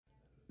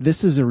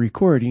This is a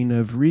recording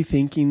of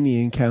Rethinking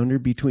the Encounter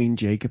Between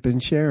Jacob and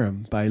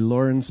Sherem by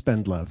Lauren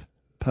Spendlove,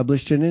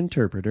 published in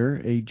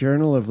Interpreter, a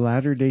Journal of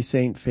Latter-day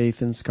Saint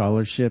Faith and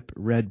Scholarship,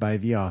 read by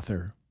the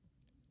author.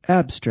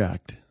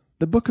 Abstract.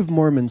 The Book of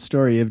Mormon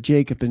story of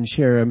Jacob and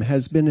Sherem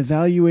has been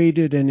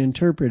evaluated and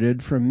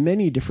interpreted from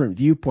many different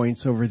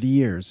viewpoints over the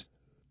years.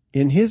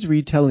 In his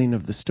retelling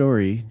of the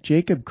story,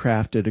 Jacob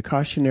crafted a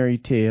cautionary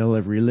tale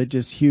of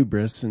religious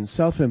hubris and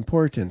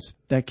self-importance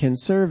that can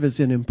serve as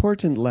an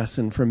important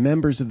lesson for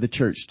members of the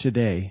church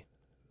today.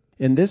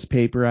 In this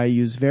paper, I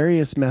use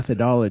various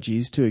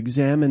methodologies to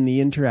examine the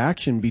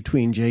interaction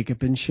between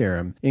Jacob and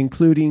Sherem,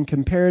 including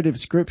comparative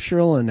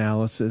scriptural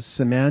analysis,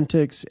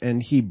 semantics,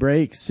 and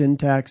Hebraic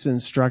syntax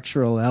and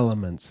structural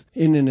elements,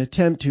 in an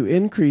attempt to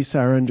increase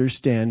our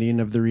understanding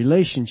of the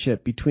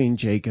relationship between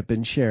Jacob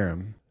and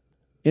Sherem.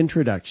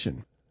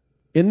 Introduction.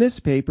 In this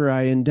paper,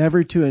 I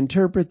endeavor to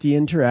interpret the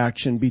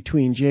interaction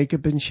between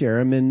Jacob and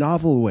Sherem in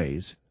novel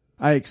ways.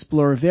 I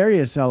explore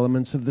various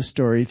elements of the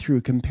story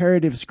through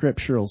comparative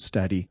scriptural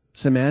study,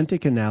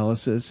 semantic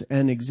analysis,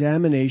 and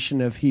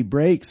examination of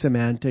Hebraic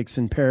semantics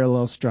and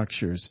parallel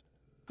structures.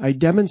 I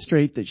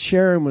demonstrate that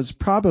Sherem was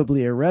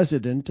probably a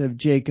resident of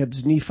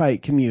Jacob's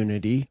Nephite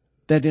community,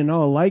 that in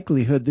all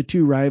likelihood the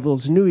two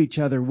rivals knew each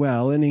other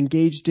well and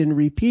engaged in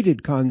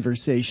repeated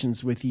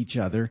conversations with each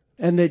other,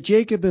 and that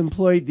Jacob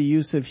employed the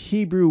use of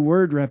Hebrew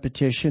word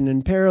repetition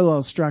and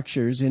parallel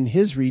structures in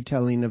his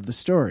retelling of the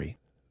story.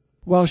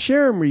 While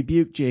Sherem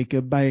rebuked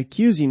Jacob by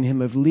accusing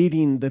him of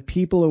leading the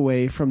people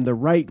away from the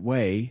right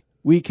way,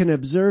 we can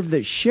observe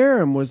that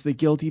Sherem was the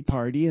guilty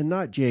party and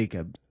not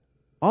Jacob.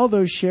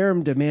 Although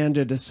Sherem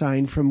demanded a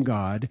sign from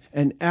God,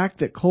 an act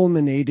that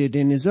culminated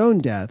in his own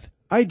death,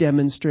 I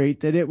demonstrate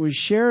that it was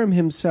Sherem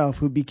himself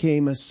who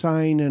became a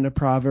sign and a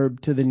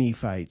proverb to the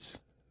Nephites.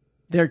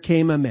 There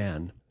came a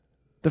man.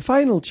 The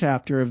final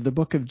chapter of the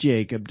book of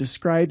Jacob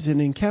describes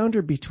an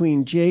encounter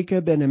between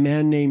Jacob and a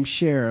man named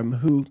Sherem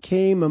who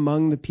came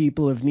among the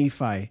people of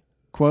Nephi.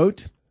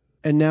 Quote,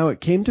 "And now it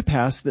came to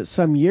pass that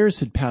some years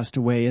had passed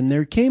away, and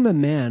there came a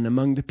man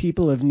among the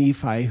people of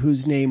Nephi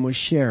whose name was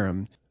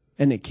Sherem.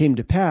 And it came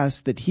to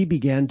pass that he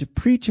began to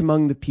preach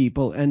among the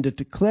people and to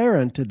declare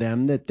unto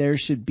them that there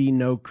should be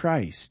no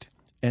Christ."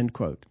 End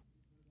quote.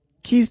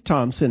 Keith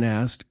Thompson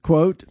asked,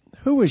 quote,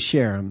 "Who was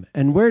Sherem,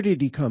 and where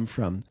did he come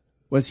from?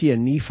 Was he a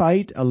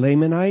Nephite, a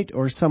Lamanite,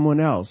 or someone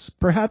else,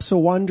 perhaps a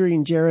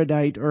wandering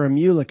Jaredite or a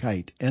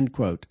Mulekite?" End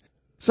quote.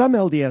 Some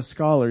LDS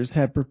scholars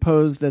have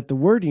proposed that the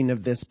wording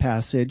of this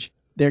passage,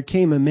 "There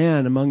came a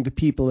man among the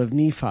people of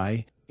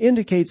Nephi,"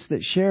 indicates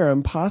that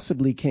Sherem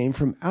possibly came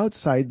from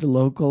outside the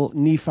local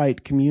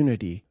Nephite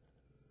community.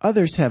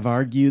 Others have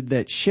argued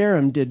that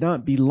Sherem did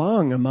not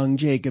belong among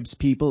Jacob's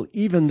people,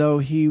 even though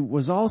he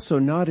was also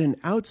not an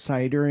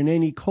outsider in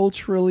any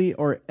culturally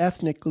or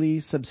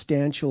ethnically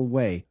substantial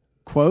way.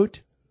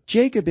 Quote,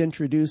 "Jacob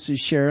introduces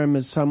Sherem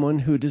as someone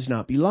who does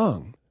not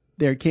belong.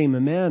 There came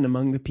a man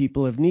among the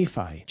people of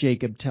Nephi,"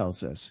 Jacob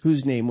tells us,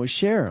 "whose name was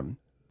Sherem."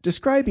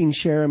 Describing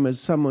Sherem as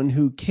someone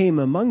who came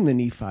among the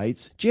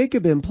Nephites,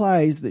 Jacob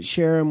implies that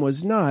Sherem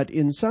was not,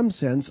 in some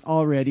sense,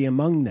 already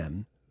among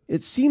them.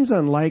 It seems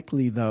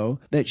unlikely, though,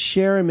 that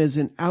Sherem is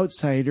an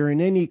outsider in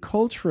any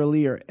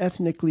culturally or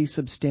ethnically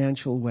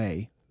substantial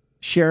way.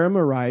 Sherem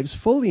arrives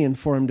fully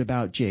informed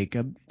about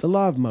Jacob, the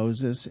law of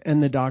Moses,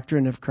 and the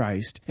doctrine of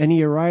Christ, and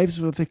he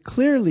arrives with a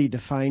clearly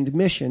defined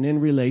mission in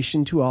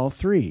relation to all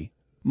three.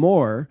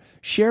 More,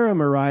 Sherem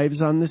arrives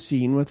on the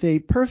scene with a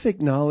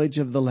perfect knowledge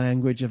of the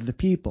language of the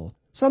people,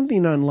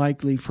 something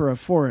unlikely for a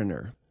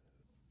foreigner.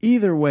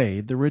 Either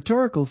way, the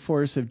rhetorical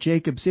force of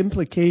Jacob's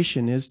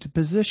implication is to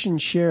position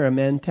Sherem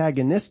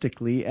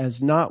antagonistically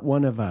as not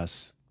one of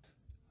us.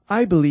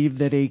 I believe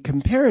that a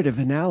comparative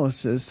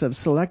analysis of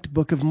select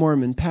Book of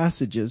Mormon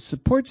passages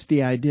supports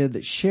the idea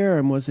that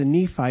Sherem was a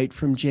Nephite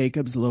from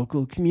Jacob's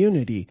local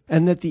community,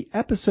 and that the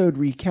episode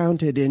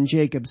recounted in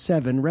Jacob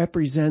 7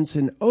 represents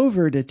an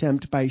overt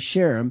attempt by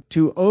Sherem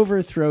to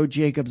overthrow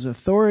Jacob's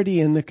authority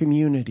in the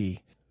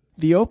community.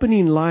 The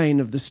opening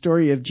line of the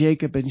story of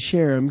Jacob and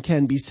Sherem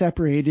can be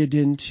separated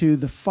into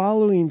the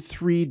following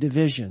three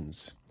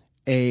divisions.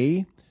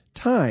 A.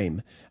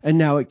 Time, and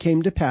now it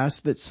came to pass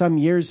that some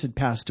years had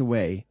passed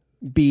away.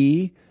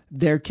 B.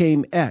 There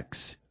came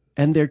X,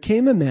 and there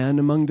came a man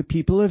among the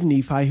people of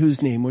Nephi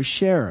whose name was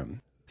Sherem.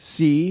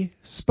 C.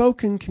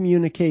 Spoken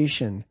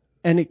communication,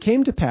 and it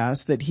came to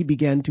pass that he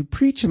began to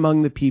preach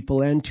among the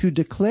people and to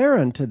declare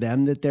unto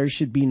them that there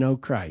should be no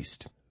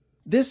Christ.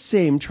 This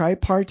same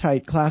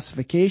tripartite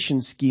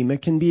classification schema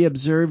can be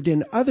observed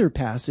in other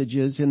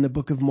passages in the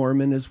Book of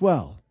Mormon as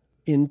well.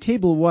 In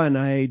Table 1,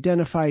 I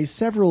identify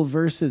several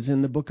verses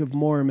in the Book of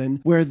Mormon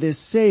where this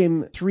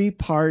same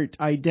three-part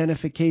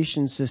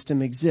identification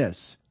system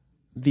exists.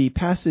 The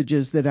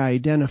passages that I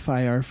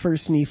identify are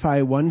 1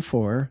 Nephi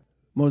 1:4,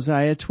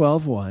 Mosiah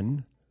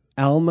 12:1,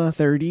 Alma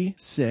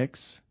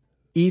 30:6,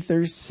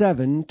 Ether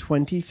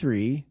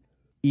 7:23,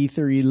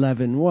 Ether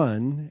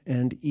 11:1,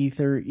 and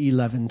Ether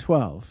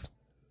 11:12.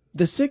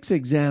 The 6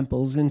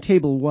 examples in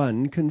Table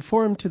 1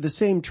 conform to the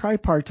same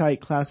tripartite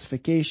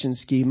classification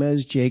schema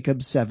as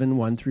Jacob 7,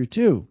 1 through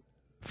 2.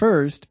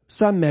 First,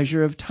 some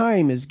measure of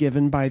time is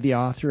given by the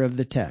author of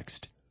the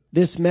text.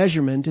 This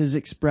measurement is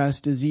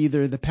expressed as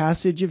either the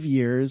passage of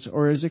years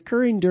or as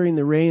occurring during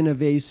the reign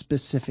of a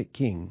specific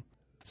king.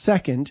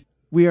 Second,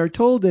 we are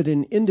told that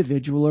an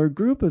individual or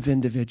group of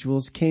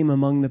individuals came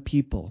among the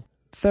people.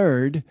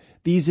 Third,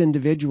 these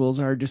individuals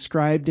are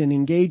described in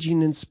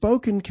engaging in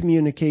spoken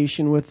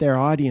communication with their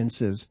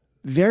audiences,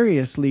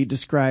 variously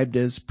described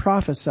as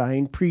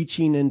prophesying,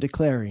 preaching, and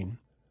declaring.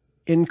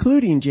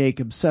 Including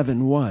Jacob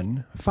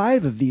 7:1,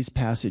 5 of these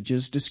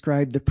passages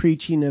describe the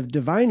preaching of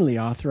divinely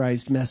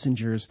authorized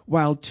messengers,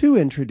 while 2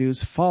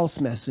 introduce false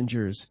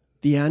messengers,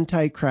 the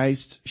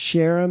Antichrists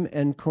Sherem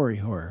and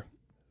Korihor.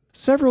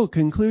 Several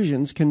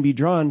conclusions can be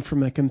drawn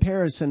from a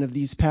comparison of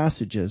these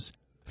passages.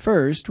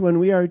 First, when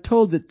we are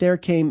told that there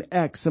came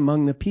X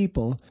among the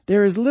people,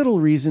 there is little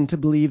reason to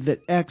believe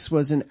that X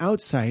was an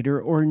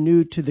outsider or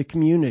new to the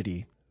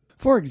community.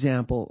 For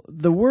example,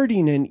 the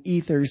wording in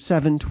Ether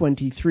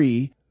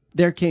 7:23,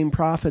 "There came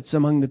prophets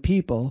among the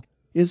people,"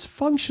 is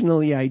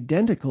functionally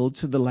identical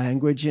to the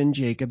language in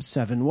Jacob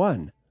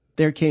 7:1,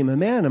 "There came a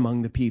man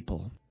among the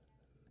people."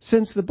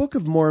 Since the Book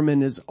of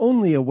Mormon is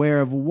only aware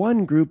of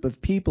one group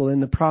of people in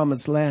the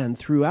Promised Land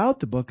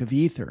throughout the Book of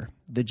Ether,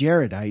 the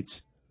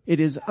Jaredites, it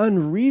is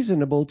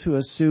unreasonable to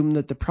assume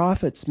that the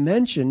prophets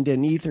mentioned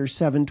in Ether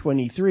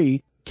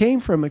 7:23 came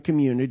from a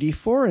community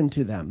foreign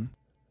to them.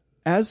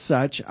 As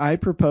such, I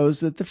propose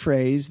that the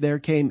phrase, "There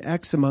came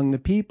X among the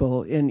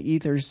people," in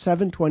Ether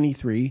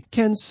 7:23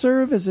 can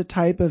serve as a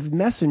type of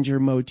messenger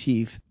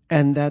motif,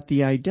 and that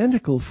the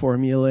identical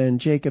formula in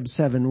Jacob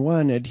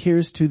 7:1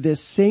 adheres to this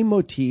same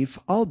motif,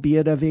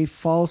 albeit of a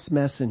false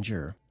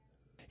messenger.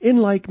 In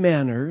like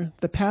manner,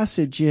 the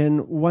passage in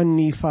 1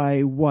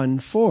 Nephi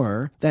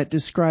 1:4 that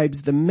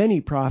describes the many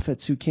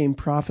prophets who came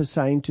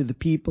prophesying to the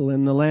people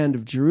in the land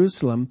of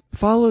Jerusalem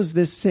follows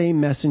this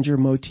same messenger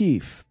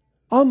motif.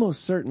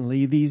 Almost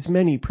certainly these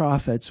many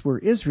prophets were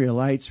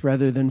Israelites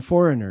rather than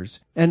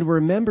foreigners, and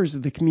were members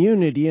of the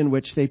community in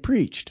which they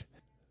preached.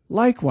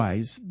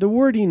 Likewise, the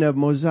wording of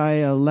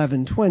Mosiah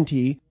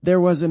 11:20, "There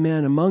was a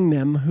man among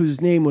them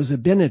whose name was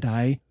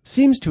Abinadi,"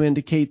 seems to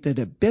indicate that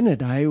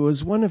Abinadi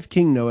was one of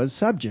King Noah's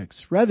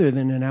subjects, rather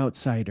than an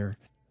outsider.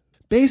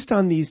 Based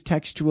on these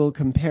textual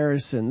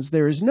comparisons,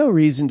 there is no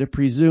reason to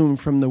presume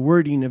from the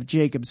wording of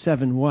Jacob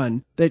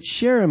 7:1 that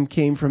Sherem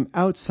came from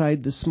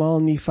outside the small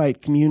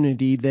Nephite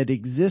community that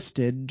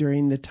existed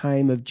during the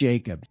time of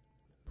Jacob.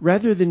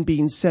 Rather than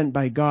being sent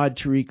by God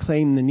to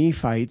reclaim the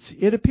Nephites,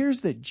 it appears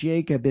that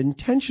Jacob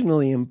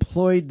intentionally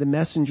employed the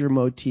messenger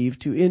motif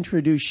to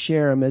introduce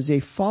Sherem as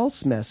a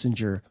false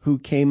messenger who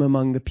came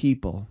among the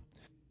people.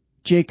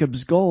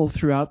 Jacob's goal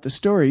throughout the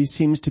story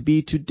seems to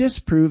be to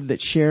disprove that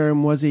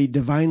Sherem was a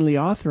divinely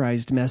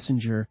authorized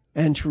messenger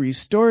and to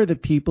restore the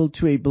people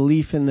to a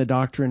belief in the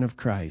doctrine of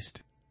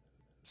Christ.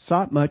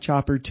 Sought much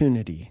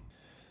opportunity.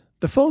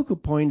 The focal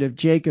point of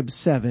Jacob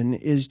 7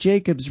 is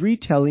Jacob's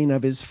retelling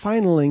of his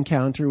final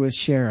encounter with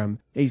Sherem,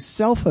 a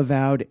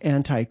self-avowed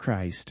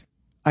Antichrist.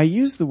 I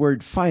use the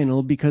word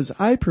final because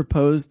I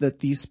propose that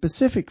the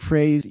specific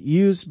phrase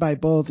used by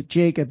both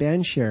Jacob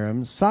and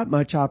Sherem, sought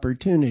much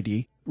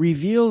opportunity,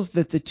 reveals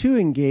that the two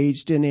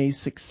engaged in a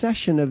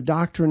succession of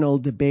doctrinal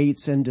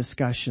debates and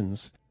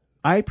discussions.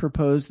 I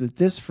propose that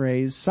this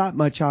phrase, sought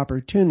much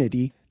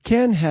opportunity,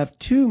 can have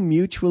 2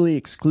 mutually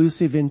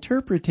exclusive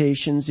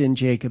interpretations in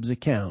Jacob's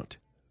account.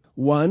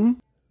 1.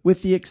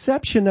 With the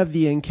exception of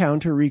the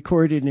encounter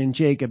recorded in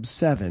Jacob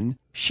 7,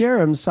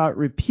 Sherem sought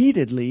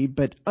repeatedly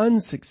but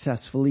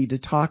unsuccessfully to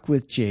talk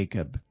with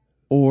Jacob.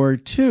 Or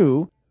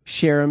 2.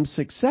 Sherem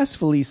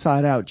successfully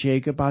sought out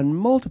Jacob on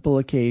multiple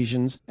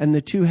occasions, and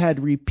the two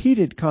had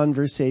repeated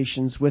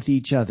conversations with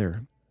each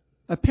other.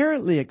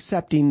 Apparently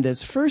accepting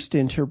this first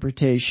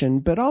interpretation,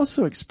 but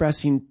also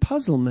expressing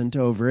puzzlement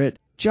over it,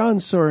 John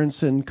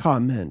Sorensen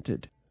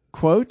commented,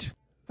 quote,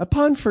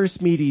 "Upon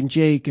first meeting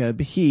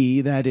Jacob, he,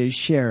 that is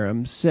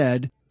Sherem,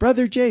 said,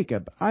 'Brother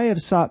Jacob, I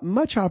have sought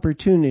much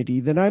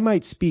opportunity that I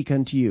might speak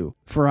unto you,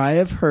 for I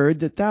have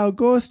heard that thou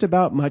goest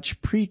about much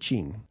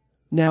preaching.'"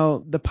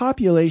 Now, the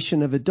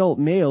population of adult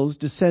males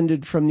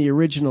descended from the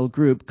original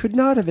group could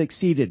not have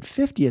exceeded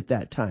 50 at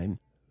that time.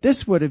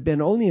 This would have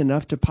been only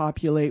enough to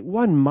populate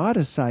one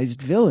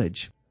modest-sized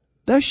village.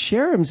 Thus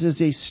Sherem's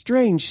is a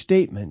strange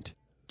statement.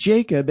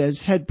 Jacob,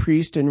 as head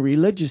priest and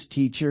religious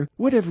teacher,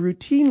 would have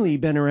routinely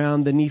been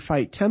around the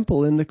Nephite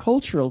temple in the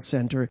cultural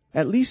center,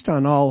 at least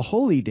on all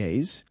holy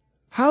days.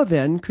 How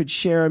then could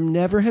Sherem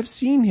never have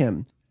seen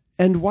him?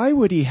 And why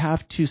would he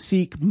have to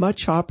seek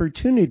much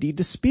opportunity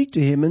to speak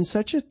to him in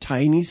such a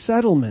tiny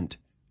settlement?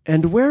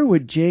 And where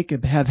would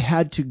Jacob have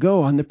had to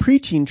go on the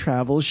preaching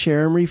travels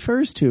Sherem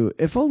refers to,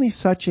 if only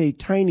such a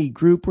tiny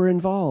group were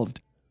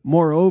involved?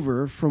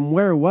 Moreover, from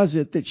where was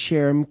it that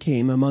Sherem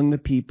came among the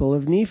people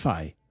of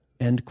Nephi?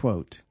 End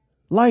quote.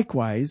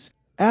 Likewise,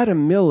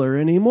 Adam Miller,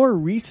 in a more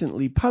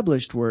recently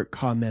published work,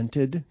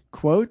 commented,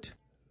 quote,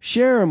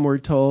 Sherem, we're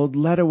told,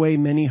 led away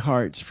many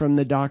hearts from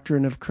the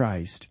doctrine of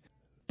Christ.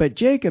 But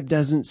Jacob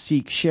doesn't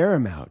seek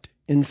Sherem out.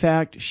 In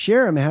fact,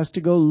 Sherem has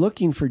to go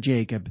looking for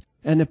Jacob,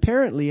 and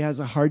apparently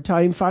has a hard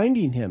time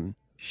finding him.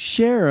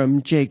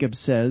 Sherem, Jacob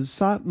says,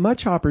 sought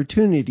much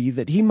opportunity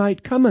that he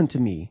might come unto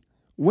me.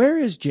 Where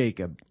is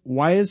Jacob?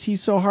 Why is he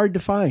so hard to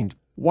find?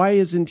 Why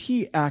isn't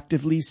he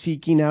actively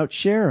seeking out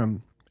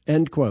Sherem?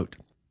 End quote.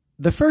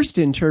 The first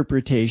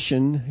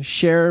interpretation,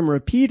 Sherem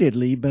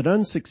repeatedly but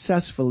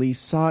unsuccessfully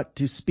sought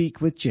to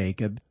speak with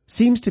Jacob,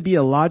 seems to be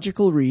a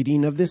logical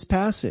reading of this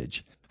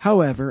passage.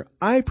 However,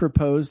 I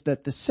propose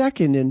that the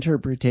second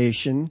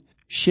interpretation,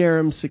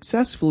 Sherem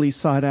successfully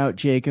sought out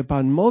Jacob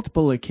on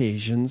multiple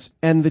occasions,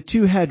 and the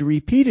two had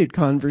repeated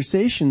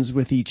conversations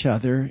with each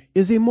other,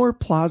 is a more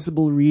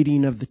plausible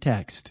reading of the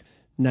text.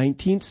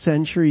 19th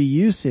century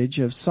usage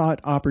of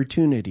sought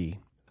opportunity.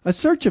 A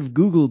search of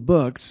Google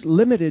Books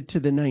limited to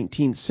the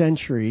 19th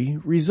century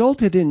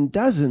resulted in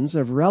dozens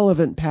of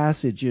relevant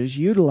passages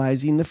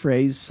utilizing the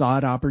phrase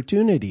sought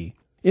opportunity.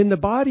 In the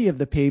body of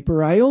the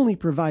paper, I only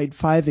provide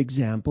 5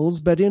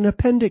 examples, but in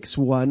Appendix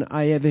 1,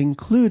 I have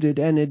included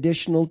an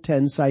additional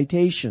 10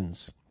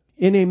 citations.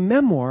 In a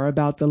memoir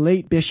about the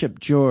late Bishop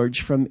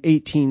George from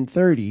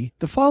 1830,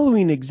 the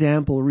following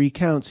example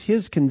recounts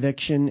his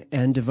conviction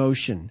and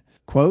devotion.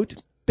 Quote,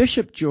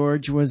 Bishop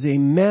George was a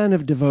man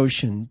of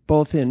devotion,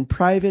 both in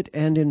private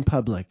and in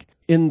public.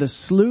 In the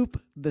sloop,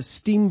 the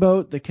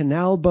steamboat, the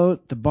canal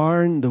boat, the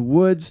barn, the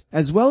woods,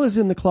 as well as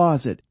in the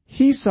closet,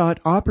 he sought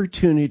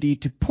opportunity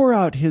to pour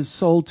out his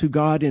soul to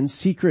God in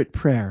secret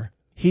prayer.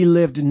 He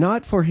lived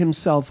not for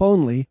himself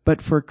only,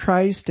 but for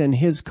Christ and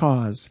his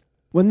cause.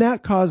 When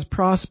that cause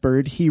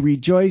prospered, he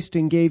rejoiced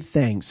and gave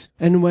thanks,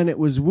 and when it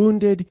was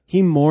wounded,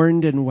 he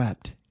mourned and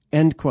wept.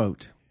 End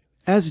quote.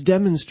 As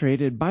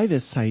demonstrated by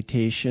this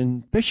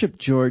citation, Bishop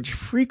George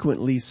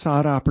frequently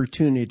sought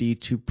opportunity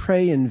to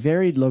pray in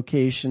varied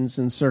locations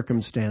and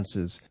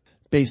circumstances.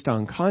 Based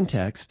on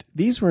context,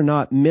 these were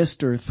not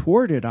missed or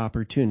thwarted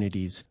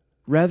opportunities.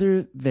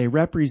 Rather, they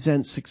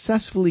represent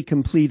successfully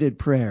completed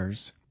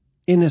prayers.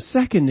 In a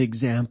second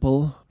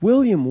example,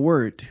 William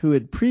Wirt, who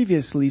had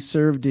previously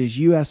served as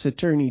U.S.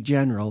 Attorney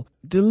General,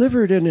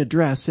 delivered an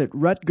address at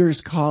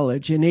Rutgers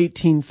College in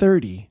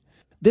 1830.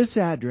 This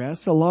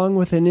address, along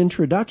with an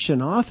introduction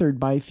authored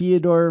by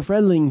Theodore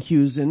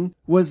Frelinghuysen,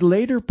 was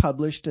later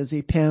published as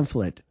a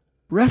pamphlet.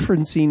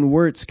 Referencing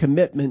Wirt's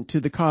commitment to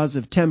the cause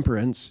of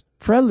temperance,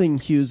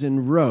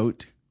 Frelinghuysen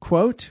wrote,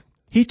 quote,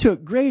 He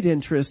took great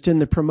interest in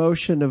the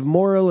promotion of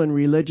moral and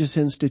religious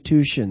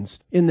institutions,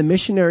 in the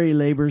missionary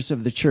labors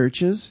of the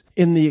churches,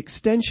 in the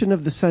extension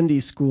of the Sunday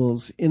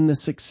schools, in the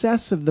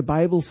success of the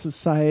Bible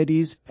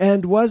societies,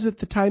 and was at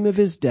the time of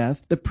his death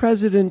the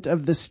president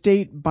of the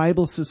State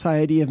Bible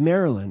Society of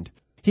Maryland.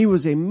 He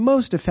was a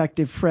most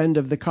effective friend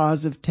of the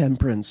cause of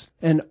temperance,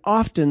 and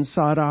often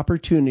sought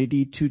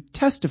opportunity to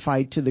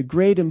testify to the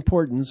great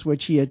importance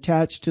which he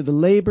attached to the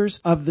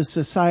labors of the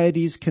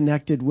societies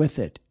connected with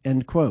it.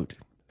 End quote.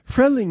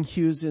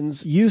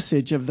 Frelinghuysen's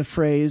usage of the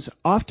phrase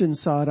often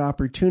sought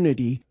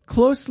opportunity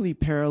closely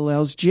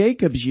parallels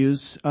Jacob's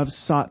use of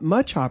sought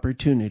much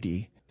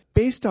opportunity.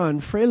 Based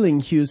on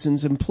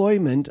Frelinghuysen's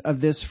employment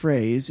of this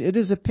phrase, it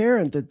is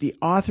apparent that the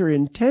author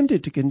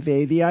intended to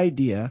convey the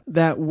idea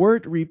that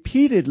Wirt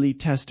repeatedly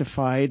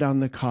testified on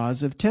the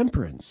cause of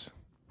temperance.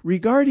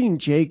 Regarding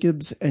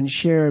Jacob's and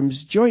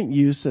Sherem's joint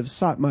use of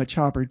sought much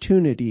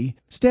opportunity,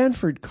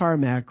 Stanford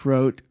Carmack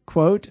wrote,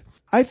 quote,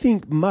 I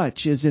think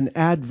much is an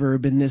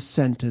adverb in this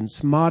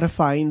sentence,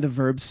 modifying the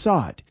verb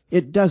sought.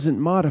 It doesn't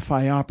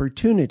modify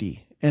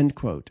opportunity. End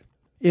quote.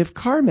 If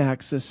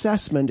Carmack's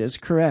assessment is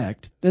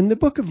correct, then the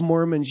Book of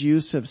Mormon's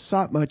use of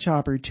sought much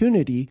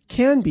opportunity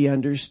can be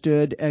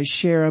understood as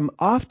Sherem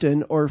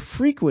often or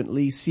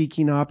frequently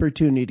seeking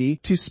opportunity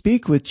to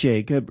speak with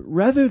Jacob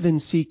rather than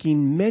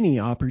seeking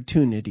many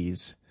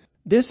opportunities.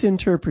 This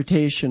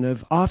interpretation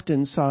of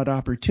often sought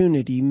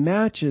opportunity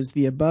matches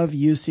the above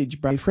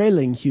usage by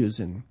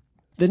Frelinghuysen.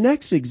 The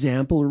next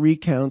example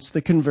recounts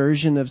the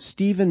conversion of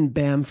Stephen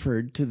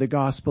Bamford to the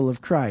gospel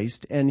of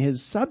Christ and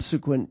his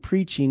subsequent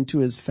preaching to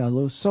his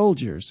fellow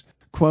soldiers.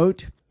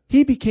 Quote,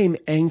 He became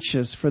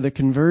anxious for the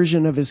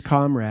conversion of his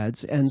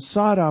comrades and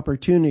sought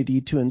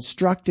opportunity to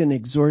instruct and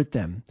exhort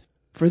them.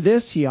 For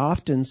this he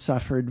often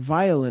suffered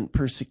violent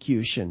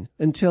persecution,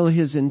 until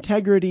his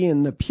integrity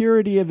and the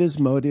purity of his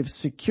motives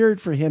secured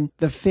for him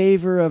the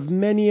favor of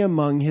many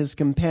among his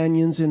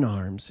companions in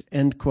arms.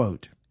 End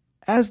quote.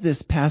 As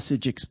this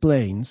passage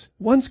explains,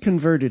 once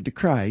converted to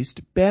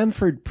Christ,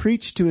 Bamford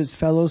preached to his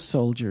fellow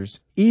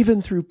soldiers,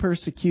 even through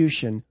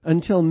persecution,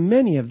 until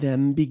many of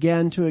them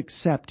began to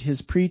accept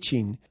his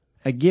preaching.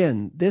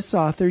 Again, this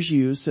author's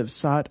use of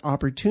sought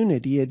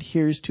opportunity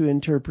adheres to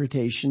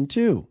interpretation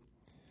 2.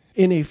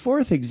 In a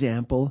fourth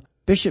example,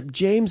 Bishop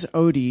James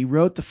Odie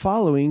wrote the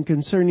following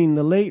concerning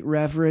the late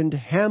Reverend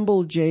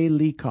Hamble J.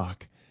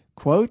 Leacock,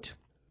 quote,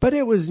 But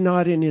it was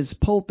not in his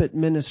pulpit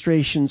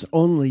ministrations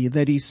only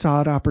that he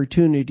sought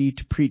opportunity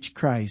to preach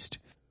Christ.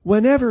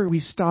 Whenever we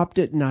stopped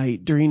at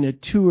night during a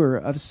tour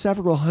of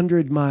several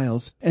hundred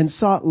miles and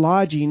sought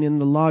lodging in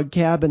the log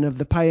cabin of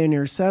the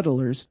pioneer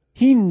settlers,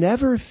 he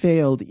never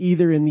failed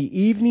either in the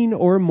evening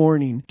or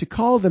morning to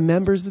call the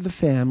members of the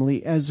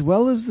family as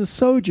well as the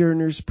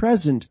sojourners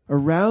present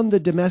around the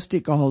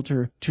domestic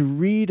altar to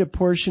read a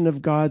portion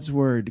of God's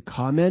Word,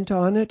 comment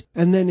on it,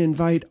 and then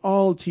invite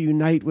all to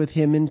unite with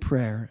him in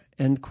prayer."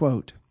 End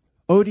quote.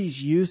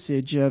 Odie's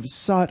usage of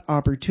sought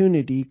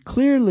opportunity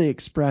clearly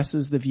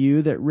expresses the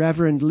view that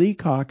Reverend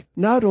Leacock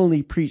not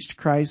only preached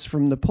Christ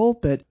from the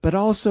pulpit, but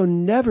also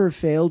never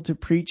failed to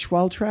preach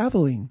while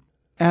traveling.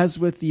 As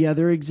with the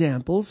other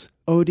examples,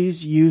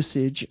 Odie's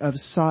usage of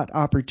sought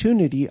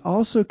opportunity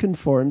also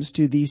conforms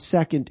to the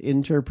second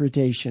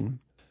interpretation.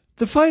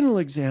 The final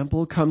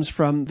example comes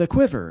from The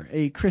Quiver,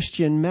 a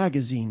Christian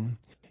magazine.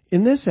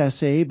 In this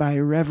essay by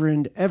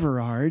Reverend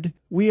Everard,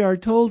 we are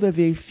told of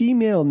a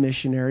female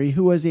missionary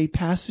who was a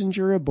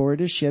passenger aboard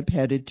a ship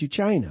headed to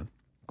China.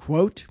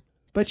 Quote,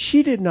 "But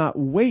she did not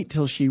wait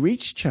till she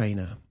reached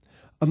China.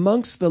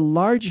 Amongst the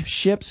large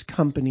ship's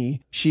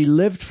company, she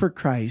lived for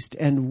Christ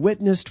and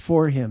witnessed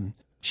for him.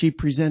 She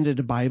presented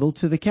a Bible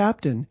to the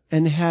captain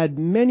and had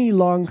many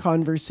long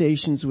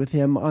conversations with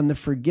him on the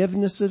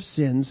forgiveness of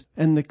sins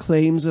and the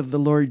claims of the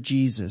Lord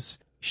Jesus.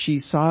 She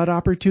sought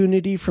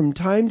opportunity from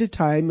time to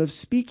time of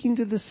speaking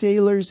to the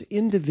sailors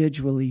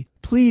individually,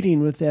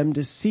 pleading with them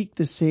to seek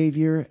the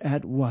Savior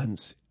at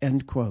once."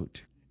 End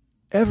quote.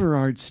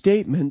 Everard's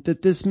statement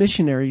that this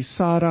missionary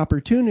sought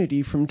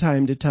opportunity from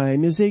time to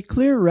time is a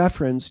clear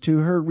reference to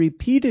her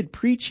repeated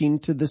preaching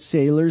to the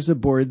sailors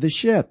aboard the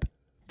ship.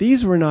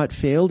 These were not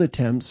failed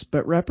attempts,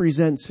 but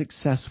represent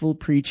successful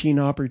preaching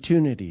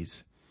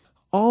opportunities.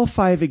 All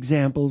 5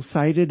 examples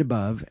cited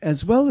above,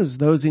 as well as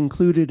those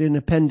included in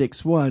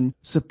Appendix 1,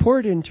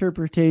 support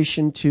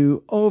interpretation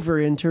 2 over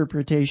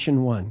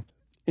interpretation 1.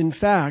 In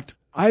fact,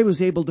 I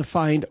was able to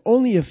find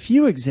only a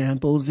few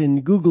examples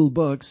in Google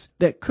Books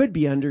that could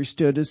be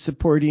understood as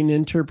supporting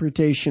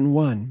interpretation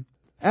 1.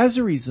 As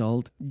a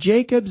result,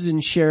 Jacob's and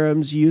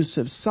Sherem's use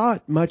of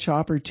sought much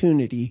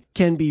opportunity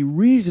can be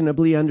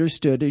reasonably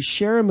understood as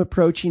Sherem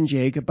approaching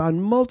Jacob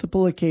on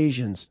multiple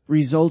occasions,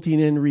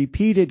 resulting in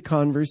repeated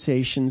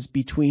conversations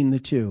between the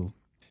two.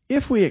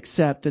 If we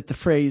accept that the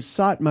phrase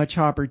sought much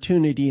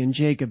opportunity in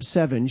Jacob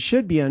 7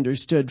 should be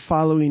understood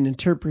following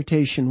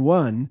interpretation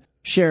 1,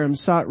 Sherem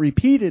sought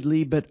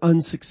repeatedly but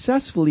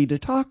unsuccessfully to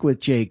talk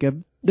with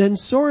Jacob, then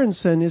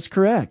Sorensen is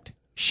correct.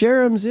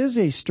 Sherem's is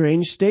a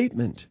strange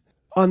statement.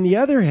 On the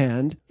other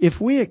hand, if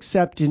we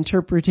accept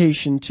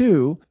interpretation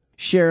 2,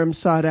 Sherem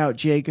sought out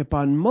Jacob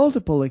on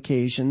multiple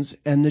occasions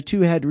and the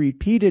two had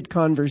repeated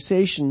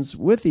conversations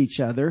with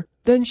each other,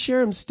 then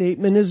Sherem's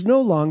statement is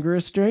no longer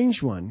a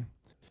strange one.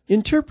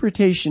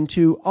 Interpretation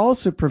 2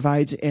 also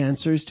provides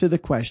answers to the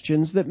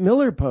questions that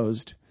Miller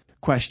posed.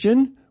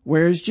 Question: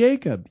 where's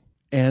Jacob?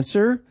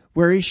 Answer: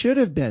 where he should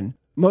have been.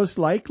 Most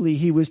likely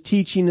he was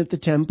teaching at the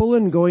temple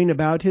and going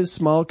about his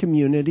small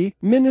community,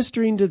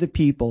 ministering to the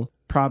people,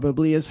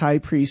 probably as high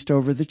priest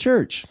over the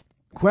church.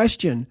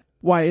 Question: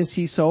 why is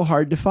he so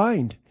hard to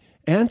find?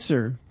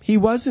 Answer: he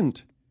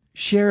wasn't.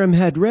 Sherem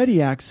had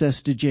ready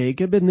access to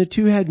Jacob and the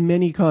two had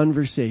many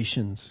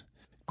conversations.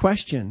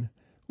 Question: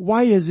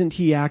 why isn't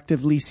he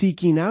actively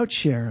seeking out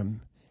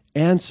Sherem?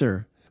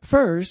 Answer: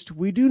 first,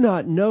 we do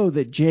not know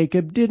that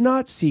Jacob did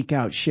not seek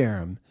out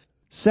Sherem.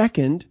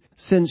 Second,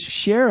 since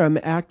Sherem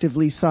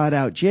actively sought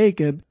out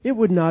Jacob, it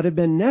would not have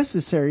been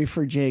necessary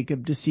for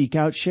Jacob to seek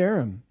out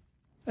Sherem.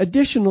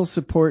 Additional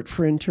support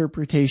for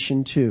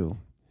interpretation 2.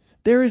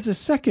 There is a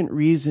second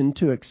reason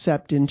to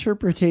accept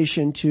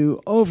interpretation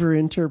 2 over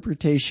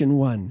interpretation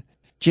 1.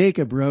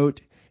 Jacob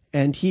wrote,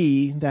 "And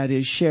he," that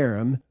is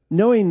Sherem,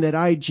 "knowing that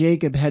I,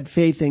 Jacob, had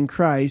faith in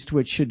Christ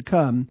which should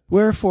come,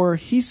 wherefore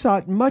he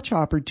sought much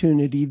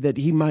opportunity that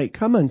he might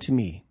come unto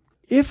me."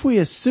 If we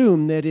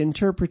assume that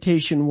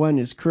interpretation 1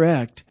 is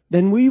correct,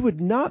 then we would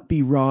not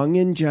be wrong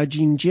in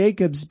judging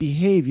Jacob's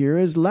behavior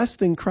as less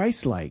than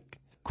Christ-like.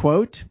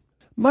 Quote,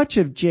 "Much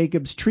of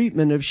Jacob's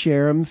treatment of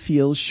Sherem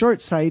feels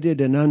short-sighted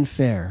and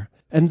unfair,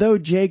 and though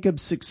Jacob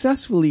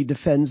successfully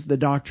defends the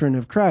doctrine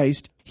of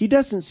Christ, he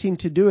doesn't seem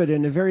to do it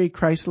in a very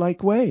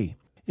Christ-like way.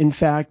 In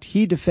fact,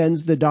 he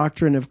defends the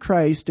doctrine of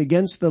Christ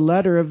against the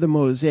letter of the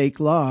Mosaic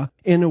Law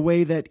in a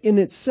way that in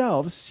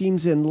itself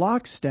seems in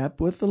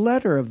lockstep with the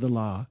letter of the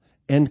law."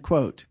 End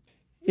quote.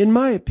 In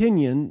my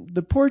opinion,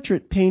 the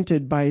portrait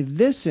painted by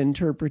this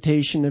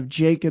interpretation of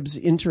Jacob's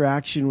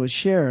interaction with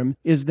Sherem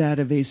is that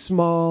of a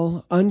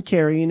small,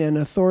 uncaring, and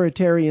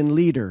authoritarian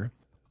leader.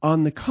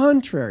 On the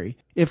contrary,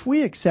 if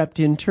we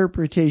accept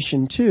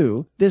interpretation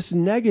 2, this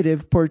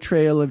negative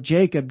portrayal of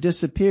Jacob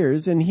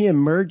disappears and he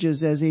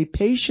emerges as a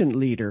patient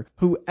leader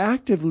who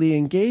actively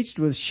engaged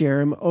with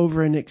Sherem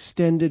over an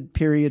extended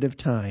period of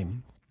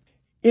time.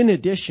 In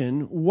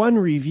addition, one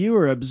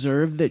reviewer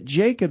observed that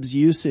Jacob's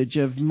usage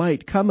of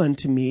 "might come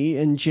unto me"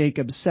 in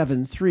Jacob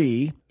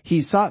 7:3, he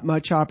sought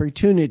much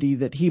opportunity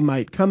that he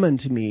might come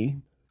unto me,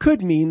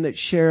 could mean that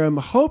Sherem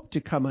hoped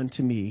to come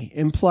unto me,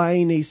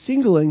 implying a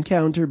single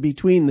encounter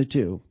between the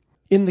two.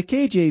 In the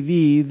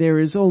KJV, there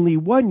is only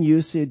one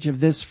usage of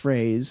this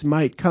phrase,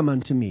 might come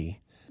unto me,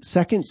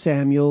 2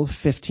 Samuel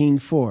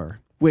 15:4,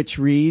 which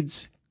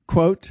reads,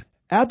 quote,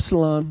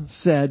 Absalom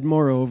said,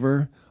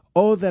 moreover,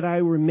 O that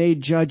I were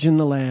made judge in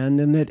the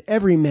land, and that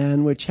every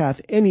man which hath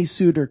any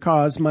suit or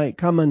cause might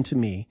come unto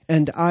me,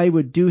 and I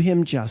would do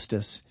him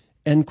justice.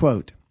 End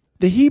quote.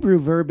 The Hebrew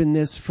verb in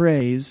this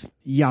phrase,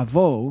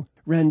 yavo,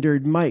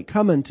 rendered might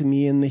come unto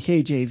me in the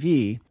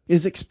KJV,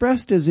 is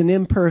expressed as an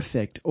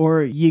imperfect,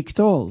 or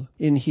yiktol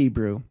in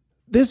Hebrew.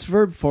 This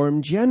verb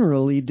form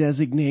generally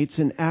designates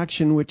an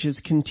action which is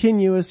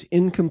continuous,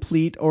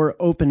 incomplete, or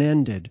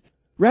open-ended.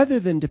 Rather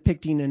than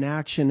depicting an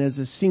action as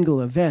a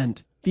single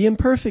event, the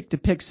imperfect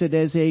depicts it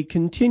as a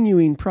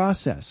continuing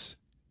process.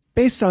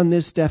 Based on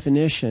this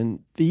definition,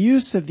 the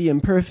use of the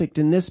imperfect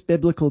in this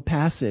biblical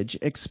passage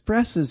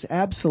expresses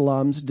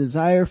Absalom's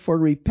desire for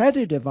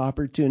repetitive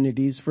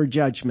opportunities for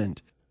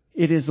judgment.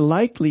 It is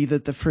likely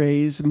that the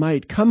phrase,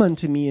 might come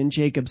unto me in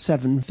Jacob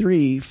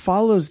 7:3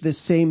 follows this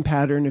same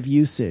pattern of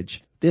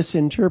usage. This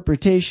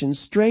interpretation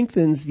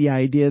strengthens the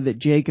idea that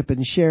Jacob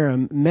and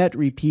Sherem met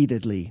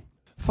repeatedly.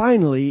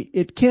 Finally,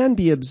 it can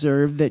be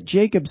observed that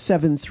Jacob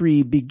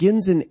 7:3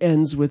 begins and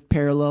ends with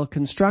parallel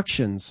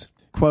constructions.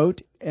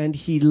 Quote, and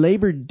he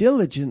labored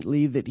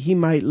diligently that he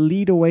might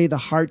lead away the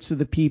hearts of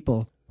the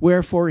people,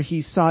 wherefore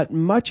he sought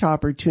much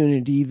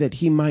opportunity that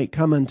he might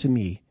come unto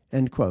me.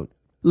 End quote.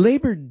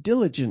 Labored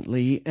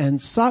diligently and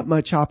sought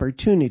much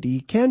opportunity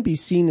can be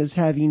seen as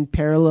having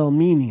parallel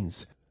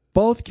meanings.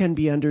 Both can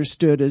be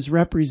understood as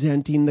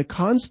representing the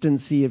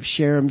constancy of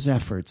Sherem's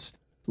efforts.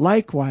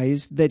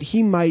 Likewise, that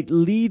he might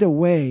lead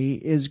away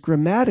is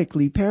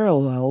grammatically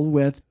parallel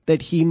with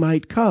that he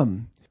might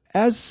come.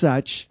 As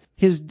such,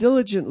 his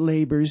diligent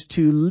labors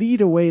to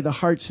lead away the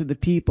hearts of the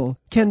people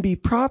can be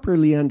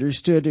properly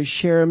understood as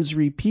Sherem's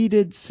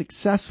repeated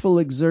successful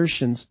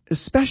exertions,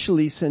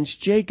 especially since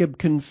Jacob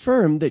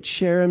confirmed that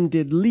Sherem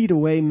did lead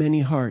away many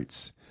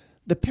hearts.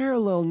 The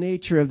parallel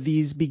nature of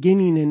these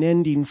beginning and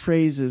ending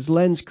phrases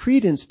lends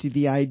credence to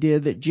the idea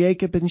that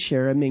Jacob and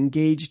Sherem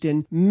engaged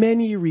in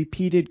many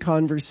repeated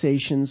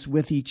conversations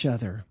with each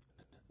other.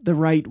 The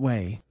right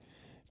way.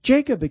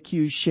 Jacob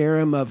accused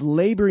Sherem of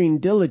laboring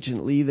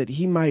diligently that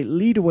he might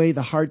lead away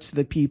the hearts of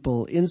the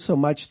people,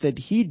 insomuch that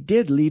he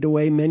did lead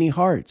away many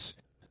hearts.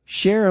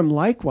 Sherem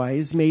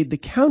likewise made the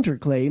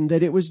counterclaim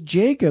that it was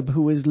Jacob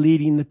who was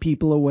leading the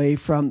people away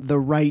from the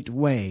right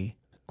way.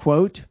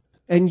 Quote,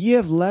 and ye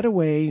have led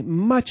away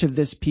much of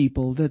this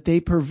people, that they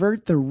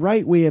pervert the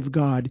right way of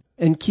God,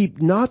 and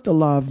keep not the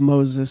law of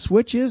Moses,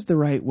 which is the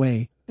right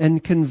way,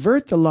 and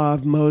convert the law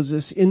of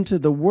Moses into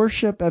the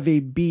worship of a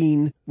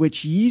being,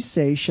 which ye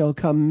say shall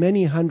come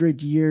many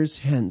 100 years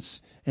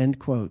hence. End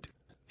quote.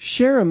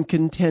 Sherem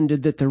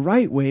contended that the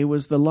right way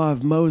was the law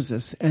of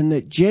Moses, and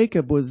that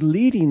Jacob was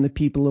leading the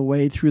people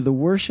away through the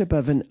worship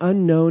of an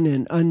unknown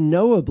and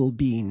unknowable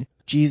being,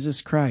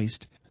 Jesus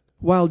Christ.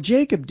 While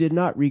Jacob did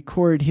not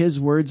record his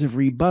words of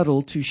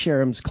rebuttal to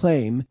Sherem's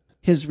claim,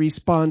 his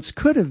response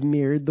could have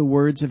mirrored the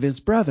words of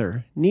his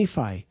brother,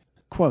 Nephi.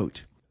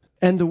 Quote,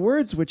 and the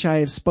words which I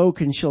have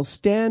spoken shall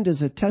stand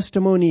as a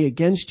testimony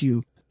against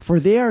you, for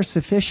they are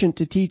sufficient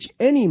to teach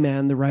any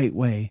man the right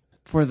way.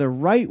 For the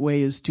right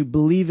way is to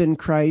believe in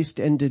Christ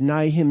and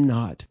deny him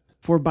not.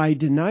 For by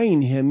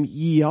denying him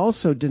ye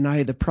also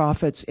deny the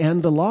prophets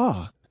and the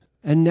law.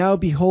 And now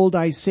behold,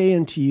 I say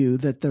unto you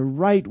that the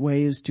right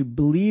way is to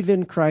believe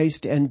in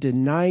Christ and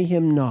deny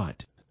him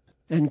not.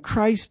 And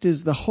Christ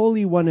is the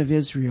Holy One of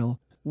Israel.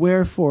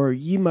 Wherefore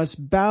ye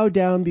must bow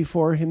down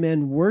before him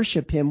and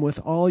worship him with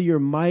all your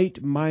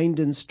might, mind,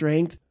 and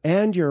strength,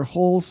 and your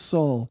whole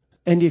soul.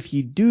 And if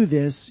ye do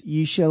this,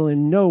 ye shall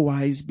in no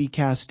wise be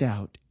cast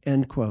out.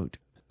 End quote.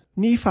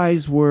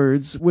 Nephi's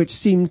words, which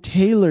seem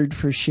tailored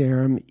for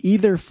Sherem,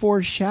 either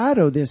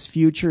foreshadow this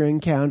future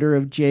encounter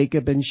of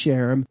Jacob and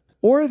Sherem,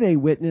 or they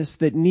witness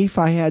that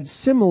Nephi had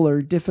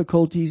similar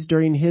difficulties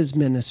during his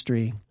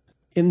ministry.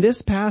 In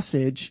this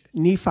passage,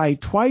 Nephi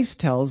twice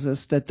tells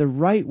us that the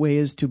right way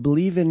is to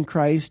believe in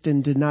Christ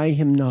and deny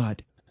him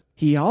not.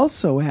 He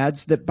also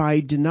adds that by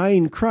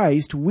denying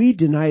Christ, we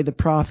deny the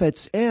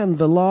prophets and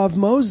the law of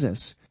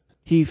Moses.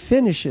 He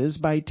finishes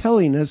by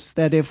telling us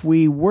that if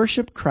we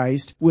worship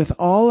Christ with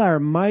all our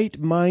might,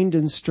 mind,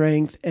 and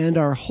strength, and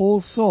our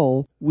whole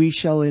soul, we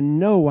shall in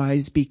no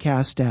wise be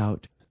cast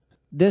out.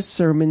 This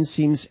sermon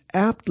seems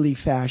aptly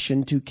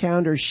fashioned to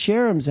counter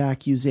Sherem's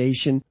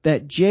accusation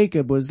that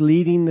Jacob was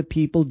leading the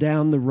people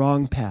down the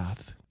wrong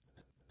path.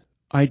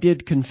 I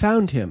did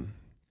confound him.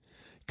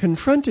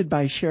 Confronted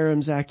by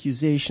Sherem's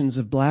accusations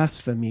of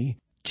blasphemy,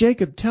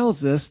 Jacob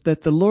tells us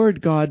that the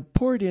Lord God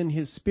poured in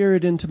his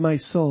Spirit into my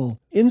soul,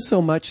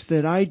 insomuch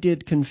that I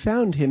did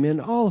confound him in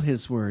all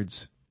his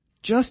words.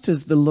 Just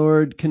as the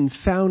Lord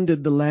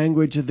confounded the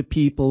language of the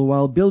people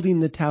while building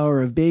the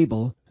Tower of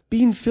Babel,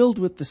 being filled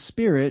with the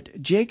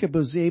Spirit, Jacob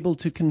was able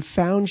to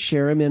confound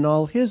Sherem in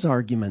all his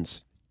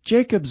arguments.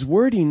 Jacob's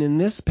wording in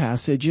this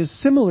passage is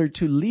similar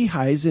to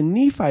Lehi's and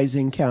Nephi's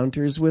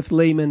encounters with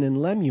Laman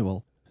and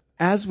Lemuel.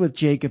 As with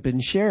Jacob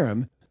and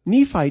Sherem,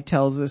 Nephi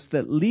tells us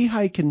that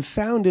Lehi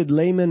confounded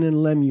Laman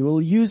and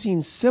Lemuel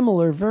using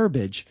similar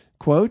verbiage.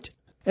 Quote,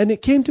 "And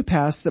it came to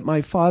pass that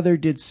my father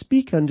did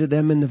speak unto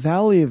them in the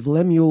valley of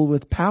Lemuel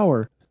with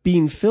power,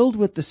 being filled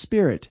with the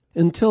Spirit,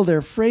 until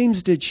their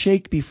frames did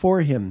shake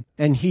before him,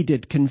 and he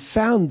did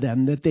confound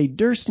them that they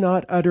durst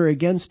not utter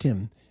against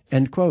him."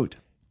 End quote.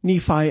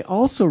 Nephi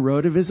also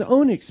wrote of his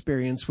own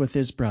experience with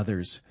his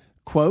brothers.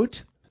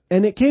 Quote,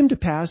 "And it came to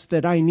pass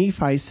that I,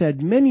 Nephi,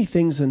 said many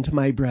things unto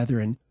my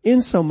brethren,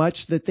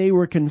 insomuch that they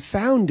were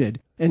confounded,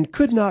 and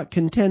could not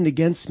contend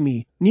against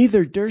me,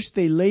 neither durst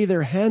they lay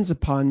their hands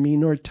upon me,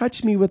 nor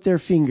touch me with their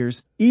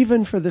fingers,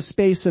 even for the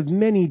space of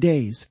many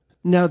days.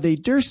 Now they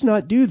durst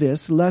not do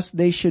this, lest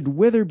they should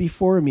wither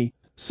before me.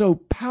 So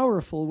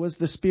powerful was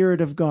the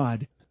Spirit of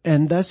God,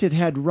 and thus it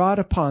had wrought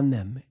upon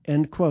them."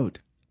 End quote.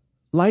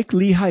 Like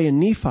Lehi and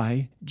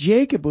Nephi,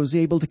 Jacob was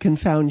able to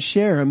confound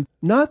Sherem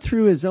not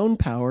through his own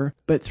power,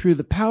 but through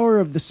the power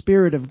of the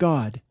Spirit of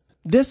God.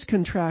 This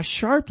contrasts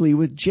sharply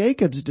with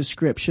Jacob's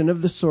description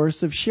of the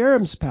source of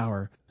Sherem's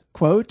power.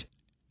 Quote,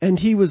 "And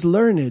he was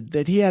learned,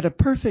 that he had a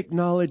perfect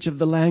knowledge of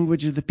the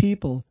language of the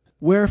people,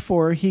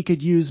 wherefore he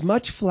could use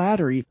much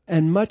flattery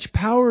and much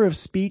power of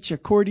speech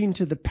according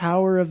to the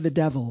power of the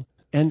devil."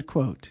 End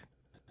quote.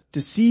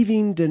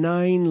 Deceiving,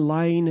 denying,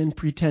 lying, and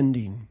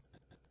pretending.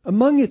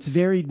 Among its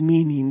varied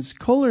meanings,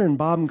 Kohler and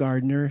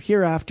Baumgartner,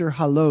 hereafter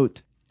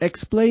Halot,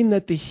 explain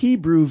that the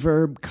Hebrew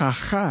verb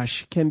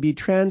kachash can be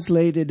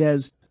translated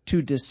as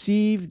to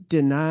deceive,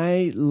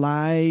 deny,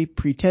 lie,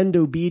 pretend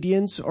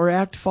obedience, or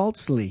act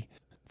falsely.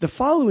 The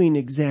following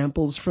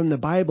examples from the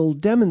Bible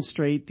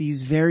demonstrate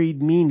these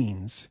varied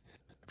meanings.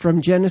 From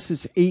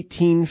Genesis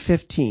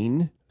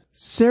 18:15,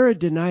 Sarah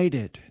denied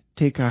it,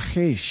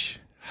 tekachesh,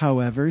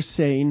 however,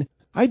 saying,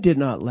 "I did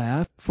not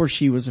laugh, for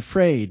she was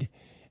afraid."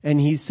 And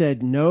he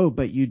said, "No,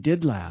 but you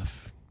did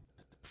laugh."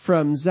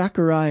 From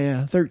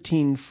Zechariah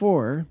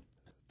 13:4,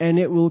 "And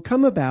it will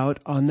come about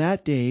on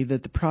that day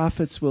that the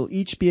prophets will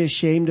each be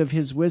ashamed of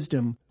his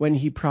wisdom when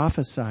he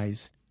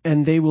prophesies,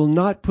 and they will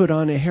not put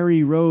on a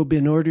hairy robe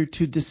in order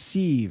to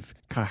deceive."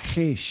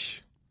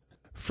 Kachesh.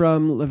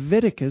 From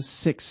Leviticus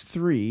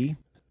 6:3,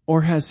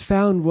 "Or has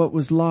found what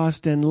was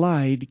lost and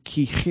lied,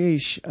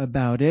 kichesh,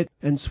 about it,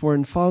 and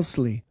sworn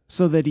falsely,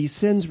 so that he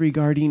sins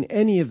regarding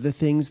any of the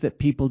things that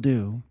people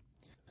do."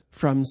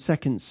 From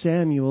 2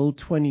 Samuel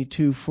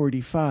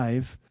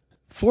 22:45,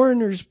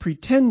 "Foreigners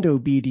pretend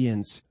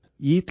obedience,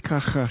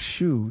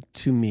 yitkachashu,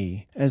 to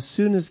me. As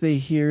soon as they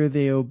hear,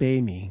 they obey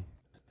me."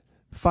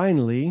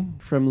 Finally,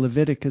 from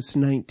Leviticus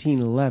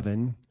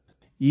 19:11,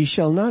 "Ye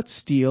shall not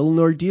steal,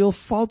 nor deal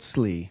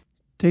falsely,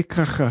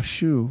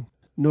 tekachashu,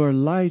 nor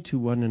lie to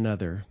one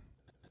another."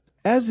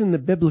 As in the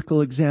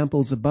biblical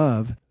examples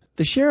above,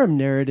 the Sherem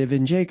narrative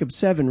in Jacob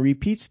 7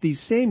 repeats these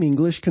same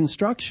English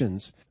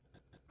constructions.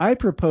 I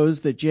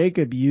propose that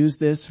Jacob use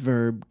this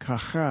verb,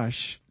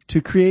 kachash, to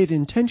create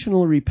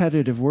intentional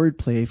repetitive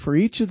wordplay for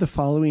each of the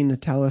following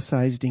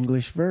italicized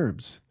English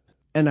verbs.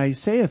 "And I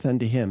saith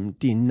unto him,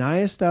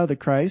 Deniest thou the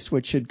Christ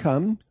which should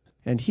come?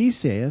 And he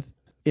saith,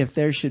 If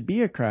there should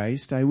be a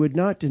Christ, I would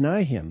not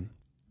deny him.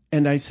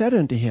 And I said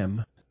unto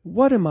him,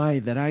 What am I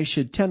that I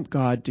should tempt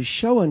God to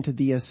show unto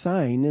thee a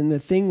sign in the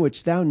thing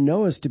which thou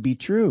knowest to be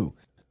true?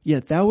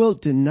 Yet thou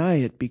wilt deny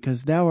it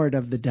because thou art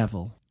of the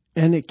devil.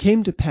 And it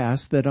came to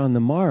pass that on the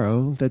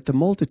morrow that the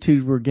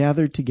multitude were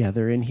gathered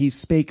together, and he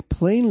spake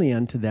plainly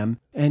unto them,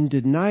 and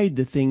denied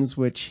the things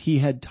which he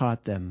had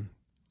taught them.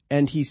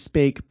 And he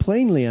spake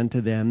plainly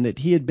unto them that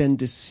he had been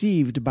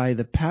deceived by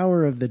the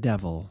power of the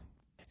devil.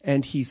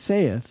 And he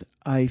saith,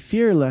 I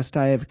fear lest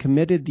I have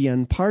committed the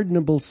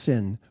unpardonable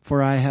sin,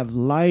 for I have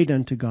lied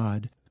unto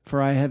God.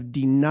 For I have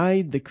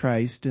denied the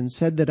Christ, and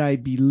said that I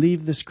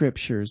believe the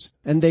Scriptures,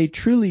 and they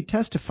truly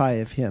testify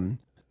of him.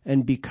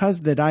 And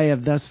because that I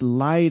have thus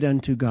lied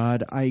unto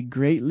God, I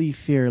greatly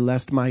fear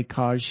lest my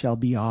cause shall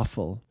be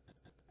awful."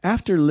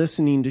 After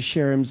listening to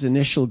Sherem's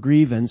initial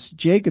grievance,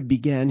 Jacob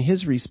began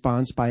his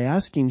response by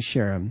asking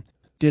Sherem,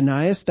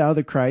 "Deniest thou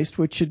the Christ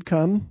which should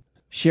come?"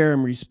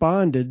 Sherem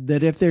responded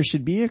that if there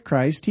should be a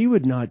Christ, he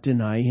would not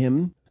deny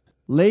him.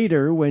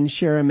 Later, when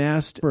Sherem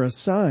asked for a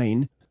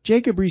sign,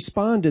 Jacob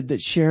responded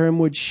that Sherem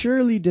would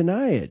surely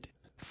deny it.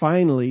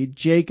 Finally,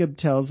 Jacob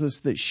tells us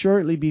that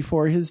shortly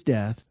before his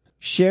death,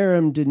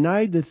 Sherem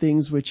denied the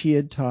things which he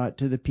had taught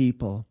to the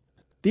people.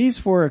 These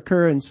four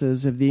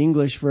occurrences of the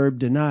English verb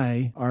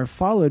deny are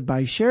followed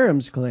by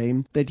Sherem's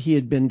claim that he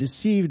had been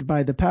deceived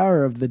by the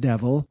power of the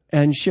devil,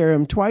 and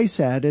Sherem twice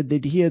added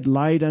that he had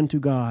lied unto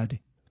God.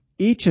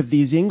 Each of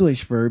these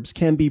English verbs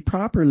can be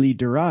properly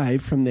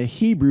derived from the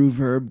Hebrew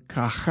verb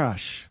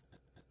kachash.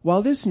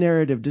 While this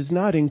narrative does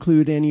not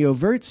include any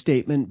overt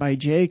statement by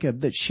Jacob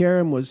that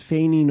Sherem was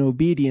feigning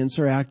obedience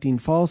or acting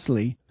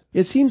falsely,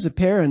 it seems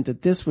apparent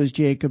that this was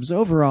Jacob's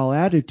overall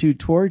attitude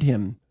toward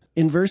him.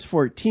 In verse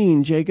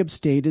 14, Jacob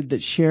stated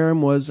that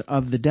Sherem was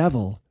of the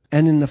devil,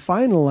 and in the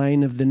final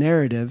line of the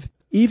narrative,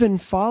 even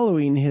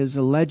following his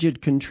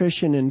alleged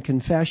contrition and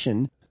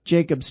confession,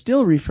 Jacob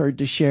still referred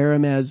to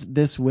Sherem as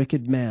this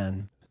wicked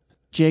man.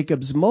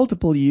 Jacob's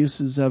multiple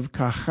uses of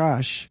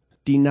kachash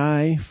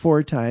deny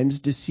 4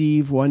 times,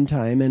 deceive 1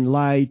 time, and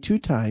lie 2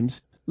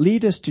 times,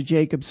 lead us to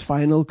Jacob's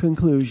final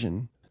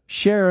conclusion.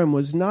 Sherem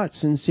was not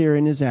sincere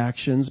in his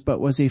actions, but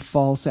was a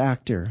false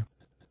actor.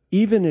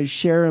 Even as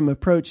Sherem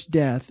approached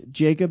death,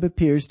 Jacob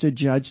appears to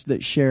judge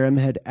that Sherem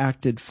had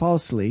acted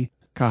falsely,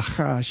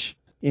 kachash,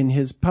 in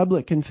his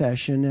public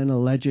confession and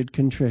alleged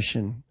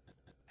contrition.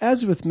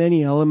 As with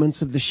many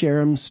elements of the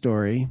Sherem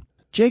story,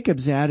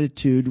 Jacob's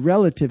attitude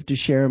relative to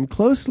Sherem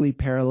closely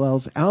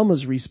parallels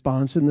Alma's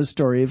response in the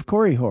story of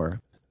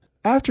Korihor.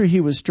 After he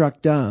was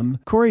struck dumb,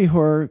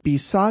 Korihor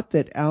besought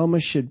that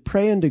Alma should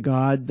pray unto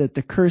God that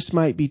the curse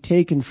might be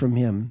taken from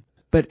him.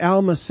 But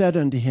Alma said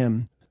unto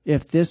him,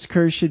 If this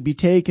curse should be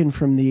taken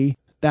from thee,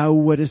 thou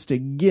wouldest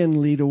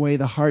again lead away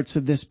the hearts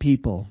of this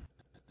people.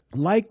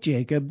 Like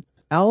Jacob,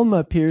 Alma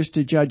appears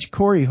to judge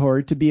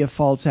Korihor to be a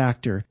false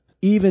actor,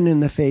 even in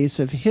the face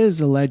of his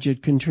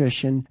alleged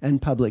contrition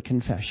and public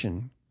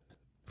confession.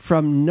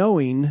 From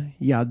knowing,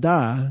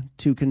 yada,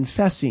 to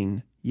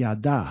confessing,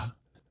 yada.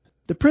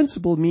 The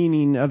principal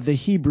meaning of the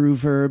Hebrew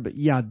verb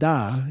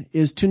yada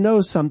is to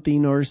know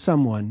something or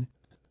someone.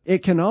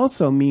 It can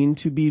also mean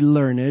to be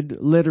learned,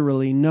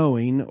 literally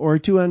knowing, or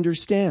to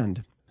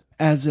understand.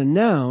 As a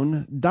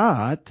noun,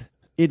 da'at,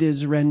 it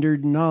is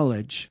rendered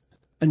knowledge.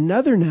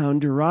 Another noun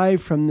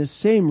derived from this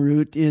same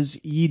root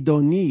is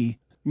yidoni,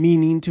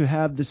 meaning to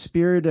have the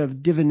spirit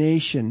of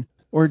divination,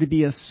 or to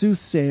be a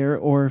soothsayer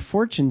or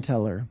fortune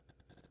teller.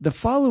 The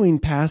following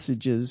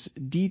passages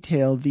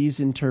detail these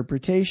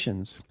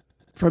interpretations.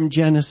 From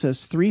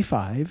Genesis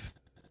 3:5,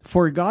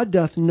 For God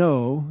doth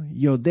know,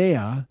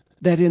 Yodea,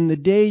 that in the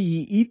day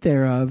ye eat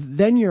thereof,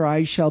 then your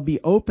eyes shall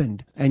be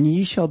opened, and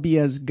ye shall be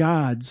as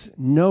gods,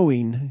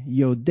 knowing,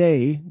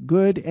 Yodeh,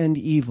 good and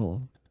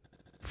evil.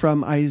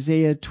 From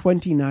Isaiah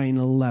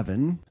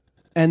 29:11,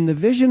 And the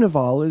vision of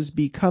all is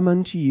become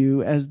unto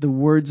you as the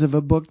words of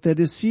a book that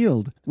is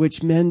sealed,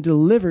 which men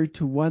deliver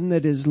to one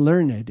that is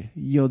learned,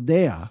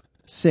 Yodea,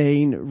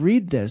 saying,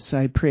 Read this,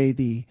 I pray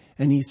thee.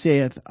 And he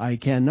saith, I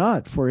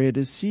cannot, for it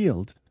is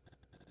sealed.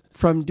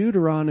 From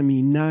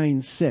Deuteronomy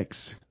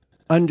 9:6,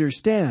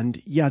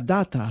 Understand,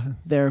 Yadata,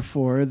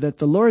 therefore, that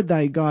the Lord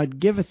thy God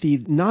giveth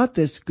thee not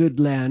this good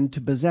land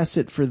to possess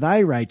it for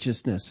thy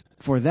righteousness,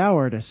 for thou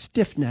art a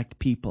stiff-necked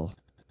people.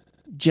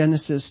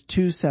 Genesis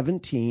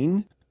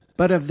 2:17,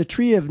 But of the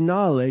tree of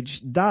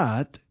knowledge,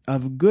 dat,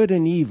 of good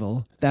and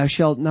evil, thou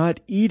shalt not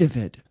eat of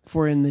it,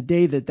 for in the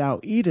day that thou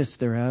eatest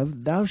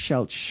thereof, thou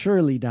shalt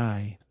surely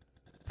die.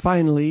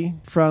 Finally,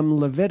 from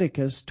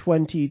Leviticus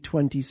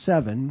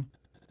 20:27,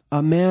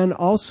 A man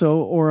also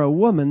or a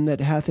woman that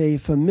hath a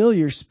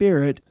familiar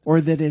spirit, or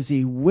that is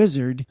a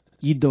wizard,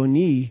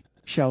 Yidoni,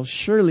 shall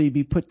surely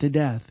be put to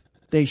death.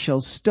 They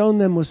shall stone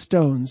them with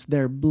stones,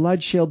 their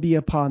blood shall be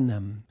upon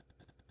them.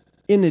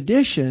 In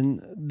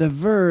addition, the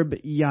verb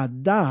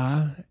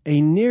yada,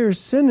 a near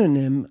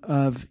synonym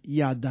of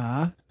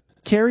yada,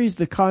 carries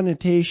the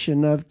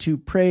connotation of to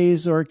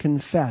praise or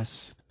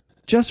confess.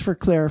 Just for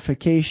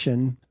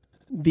clarification,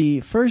 the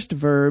first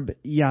verb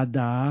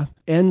yada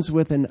ends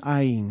with an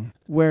ayin,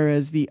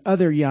 whereas the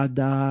other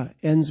yada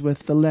ends with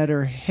the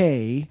letter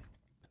he.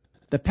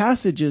 The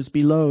passages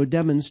below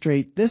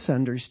demonstrate this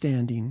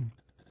understanding.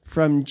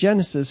 From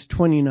Genesis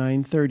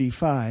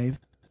 29:35,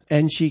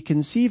 And she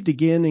conceived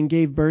again and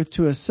gave birth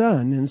to a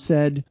son, and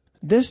said,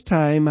 This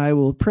time I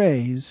will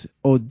praise,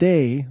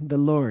 Odeh, the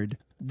Lord.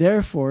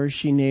 Therefore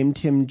she named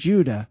him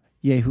Judah,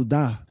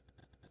 Yehudah.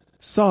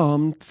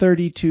 Psalm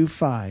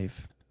 32:5.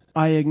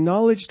 I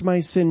acknowledged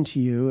my sin to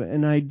you,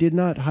 and I did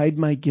not hide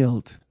my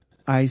guilt.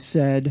 I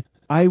said,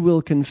 I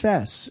will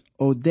confess,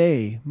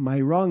 Odeh,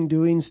 my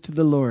wrongdoings to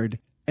the Lord,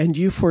 and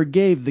you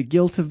forgave the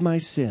guilt of my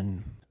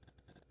sin.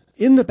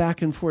 In the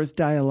back-and-forth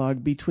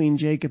dialogue between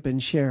Jacob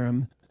and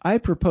Sherem, I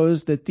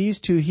propose that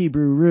these two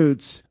Hebrew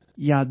roots,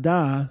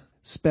 yada,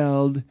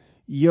 spelled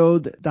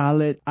yod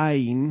dalet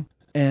ayin,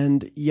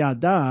 and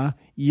yada,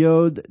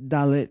 yod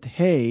dalet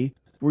he,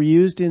 were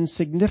used in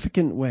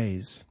significant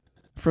ways.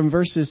 From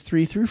verses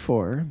 3 through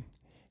 4,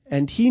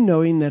 And he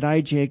knowing that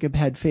I, Jacob,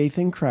 had faith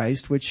in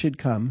Christ, which should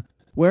come,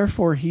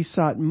 wherefore he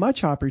sought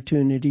much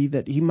opportunity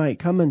that he might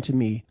come unto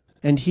me,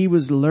 and he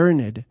was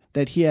learned,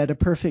 that he had a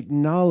perfect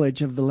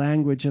knowledge of the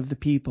language of the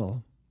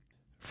people.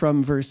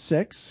 From verse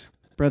 6,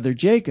 Brother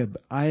Jacob,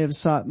 I have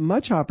sought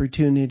much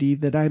opportunity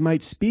that I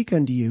might speak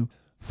unto you,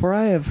 for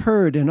I have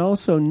heard and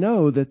also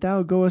know that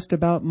thou goest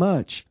about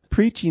much,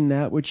 preaching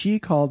that which ye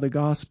call the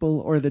gospel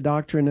or the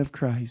doctrine of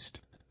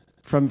Christ.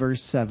 From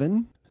verse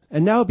 7,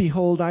 And now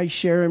behold, I,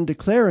 Sherem,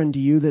 declare unto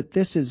you that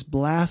this is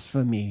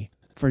blasphemy,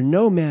 for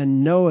no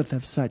man knoweth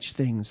of such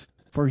things,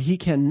 for he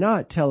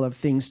cannot tell of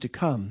things to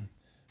come.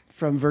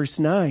 From verse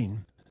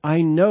 9,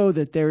 I know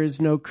that there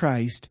is no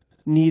Christ,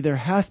 neither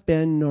hath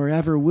been nor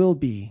ever will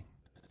be.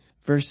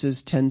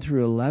 Verses 10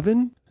 through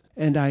 11,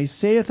 And I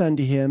saith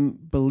unto him,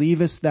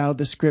 Believest thou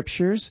the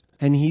Scriptures?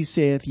 And he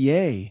saith,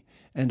 Yea.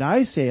 And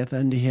I saith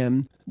unto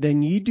him,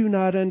 Then ye do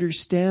not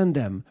understand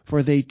them,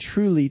 for they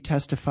truly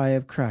testify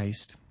of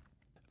Christ.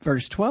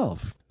 Verse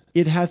 12,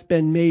 It hath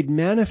been made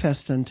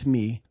manifest unto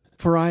me,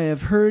 For I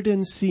have heard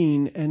and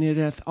seen, and it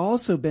hath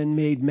also been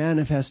made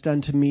manifest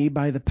unto me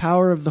by the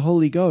power of the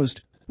Holy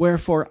Ghost,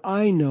 wherefore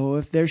I know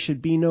if there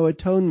should be no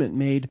atonement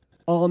made,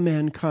 all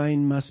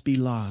mankind must be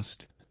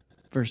lost.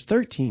 Verse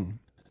 13.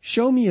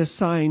 Show me a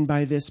sign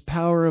by this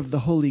power of the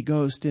Holy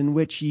Ghost in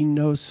which ye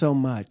know so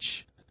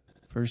much.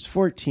 Verse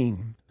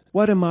 14.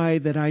 What am I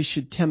that I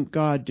should tempt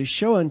God to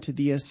show unto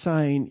thee a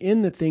sign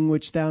in the thing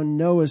which thou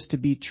knowest to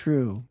be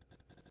true?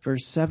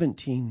 Verse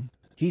 17.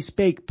 He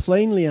spake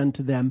plainly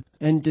unto them,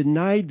 and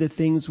denied the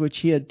things which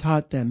he had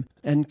taught them,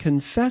 and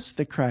confessed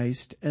the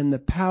Christ, and the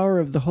power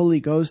of the Holy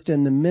Ghost,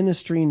 and the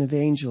ministering of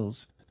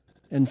angels.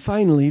 And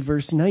finally,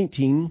 verse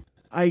 19,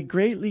 I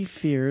greatly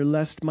fear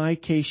lest my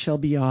case shall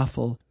be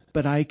awful,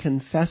 but I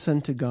confess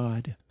unto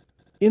God.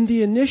 In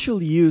the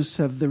initial use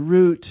of the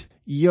root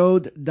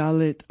Yod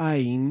Dalet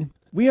Ayin,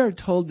 we are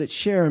told that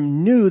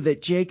Sherem knew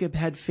that Jacob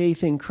had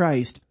faith in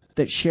Christ,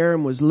 that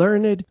Sherem was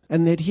learned,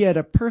 and that he had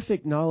a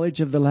perfect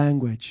knowledge of the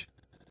language.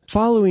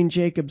 Following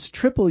Jacob's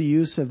triple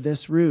use of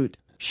this root,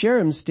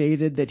 Sherem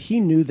stated that he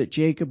knew that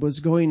Jacob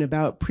was going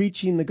about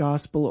preaching the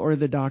gospel or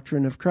the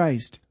doctrine of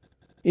Christ.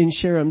 In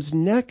Sherem's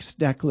next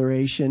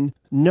declaration,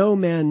 no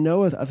man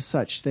knoweth of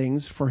such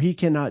things, for he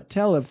cannot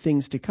tell of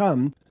things to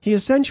come, he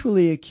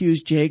essentially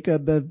accused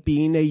Jacob of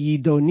being a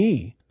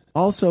Yidoni,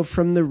 also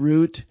from the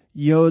root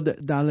Yod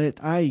Dalet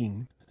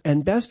Ayin,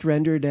 and best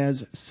rendered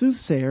as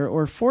soothsayer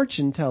or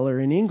fortune teller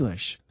in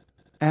English.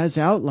 As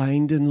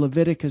outlined in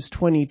Leviticus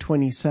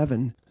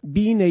 20:27,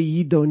 being a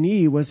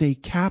Yidoni was a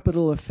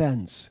capital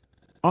offense.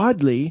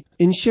 Oddly,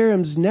 in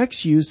Sherem's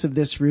next use of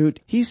this root,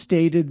 he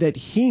stated that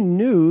he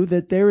knew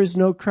that there is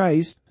no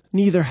Christ,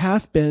 neither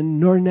hath been,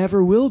 nor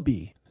never will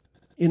be.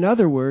 In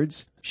other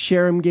words,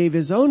 Sherem gave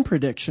his own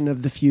prediction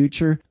of the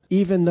future,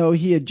 even though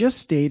he had just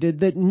stated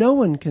that no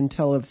one can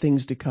tell of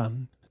things to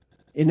come.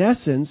 In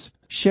essence,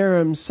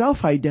 Sherem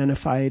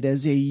self-identified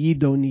as a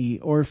Yidoni,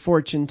 or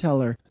fortune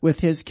teller, with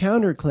his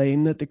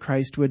counterclaim that the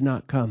Christ would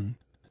not come.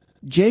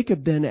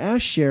 Jacob then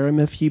asked Sherem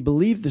if he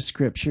believed the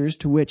scriptures,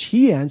 to which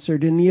he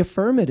answered in the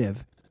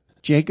affirmative.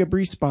 Jacob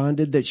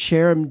responded that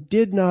Sherem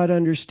did not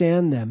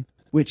understand them,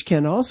 which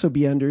can also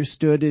be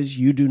understood as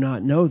you do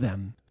not know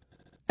them.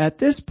 At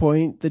this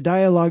point, the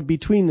dialogue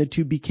between the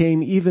two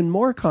became even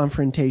more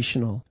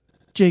confrontational.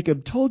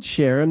 Jacob told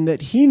Sherem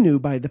that he knew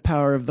by the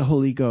power of the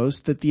Holy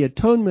Ghost that the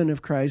atonement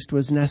of Christ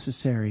was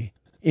necessary.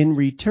 In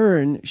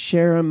return,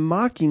 Sherem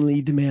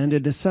mockingly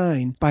demanded a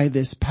sign, by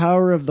this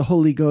power of the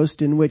Holy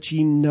Ghost in which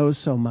ye know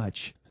so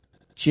much.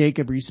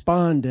 Jacob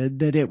responded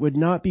that it would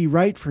not be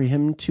right for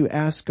him to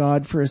ask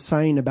God for a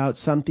sign about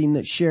something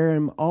that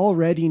Sherem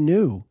already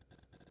knew.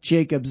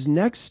 Jacob's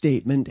next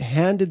statement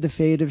handed the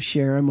fate of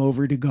Sherem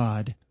over to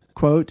God.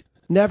 Quote,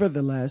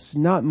 Nevertheless,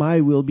 not my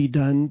will be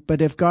done,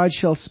 but if God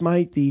shall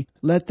smite thee,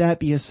 let that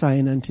be a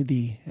sign unto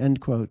thee. End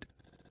quote.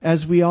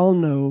 As we all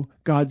know,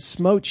 God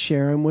smote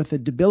Sherem with a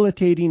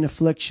debilitating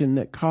affliction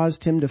that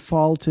caused him to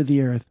fall to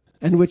the earth,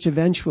 and which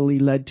eventually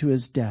led to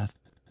his death.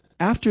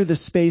 After the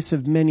space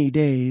of many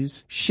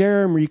days,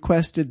 Sherem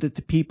requested that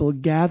the people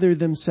gather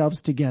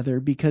themselves together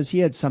because he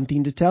had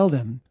something to tell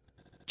them.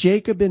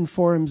 Jacob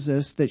informs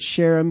us that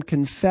Sherem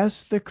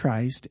confessed the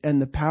Christ and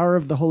the power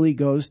of the Holy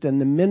Ghost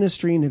and the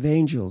ministering of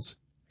angels.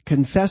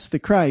 Confess the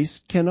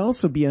Christ can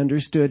also be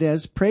understood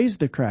as praise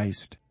the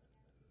Christ.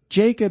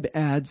 Jacob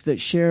adds that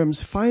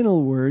Sherem's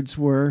final words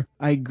were,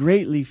 I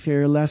greatly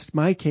fear lest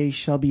my case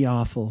shall be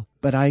awful,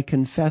 but I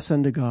confess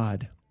unto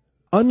God.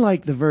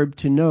 Unlike the verb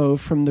to know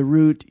from the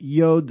root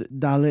Yod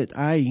Dalet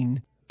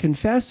Ayin,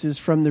 confess is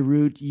from the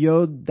root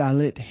Yod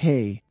Dalet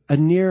He, a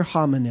near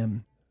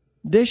homonym.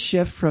 This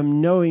shift from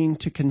knowing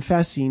to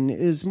confessing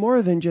is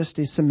more than just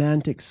a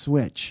semantic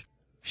switch.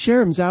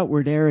 Sherem's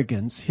outward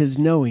arrogance, his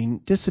knowing,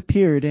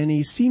 disappeared, and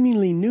a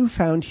seemingly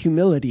newfound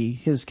humility,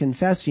 his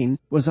confessing,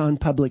 was on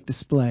public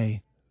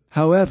display.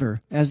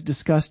 However, as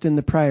discussed in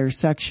the prior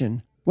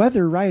section,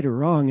 whether right or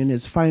wrong in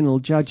his final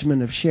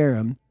judgment of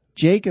Sherem,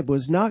 Jacob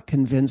was not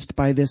convinced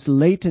by this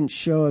latent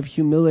show of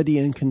humility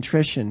and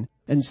contrition,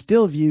 and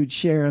still viewed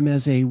Sherem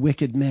as a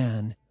wicked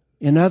man.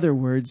 In other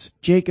words,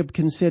 Jacob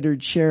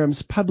considered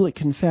Sherem's public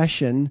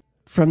confession,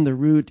 from the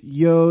root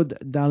Yod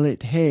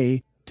Dalet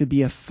He, to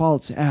be a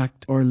false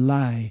act or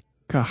lie,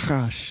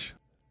 kachash.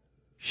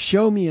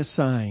 Show me a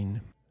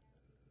sign.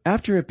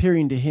 After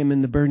appearing to him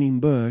in the burning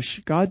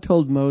bush, God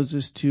told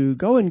Moses to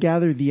go and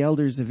gather the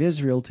elders of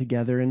Israel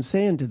together and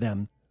say unto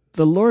them,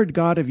 The Lord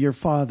God of your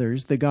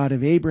fathers, the God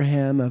of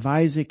Abraham, of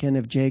Isaac, and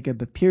of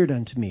Jacob, appeared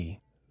unto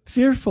me.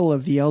 Fearful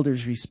of the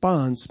elders'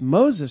 response,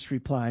 Moses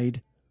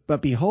replied,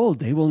 But behold,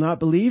 they will not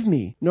believe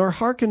me, nor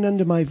hearken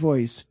unto my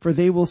voice, for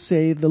they will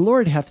say, The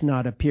Lord hath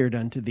not appeared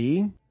unto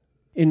thee.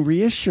 In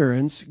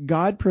reassurance,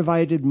 God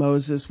provided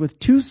Moses with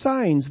 2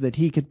 signs that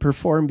he could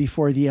perform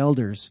before the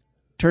elders,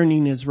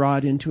 turning his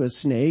rod into a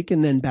snake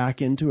and then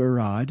back into a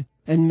rod,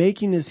 and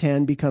making his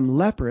hand become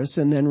leprous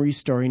and then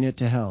restoring it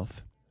to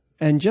health.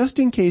 And just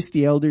in case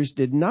the elders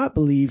did not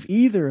believe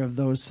either of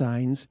those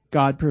signs,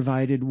 God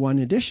provided one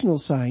additional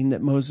sign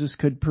that Moses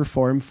could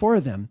perform for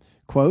them.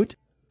 Quote,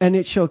 And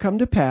it shall come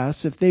to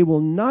pass, if they will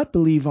not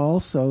believe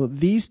also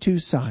these two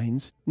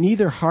signs,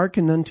 neither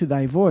hearken unto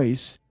thy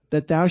voice,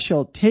 that thou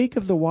shalt take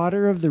of the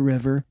water of the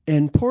river,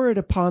 and pour it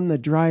upon the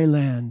dry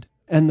land,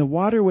 and the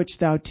water which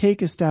thou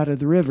takest out of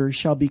the river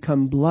shall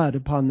become blood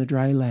upon the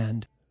dry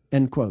land."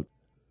 End quote.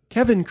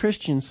 Kevin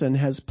Christensen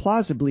has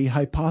plausibly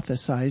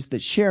hypothesized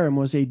that Sherem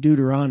was a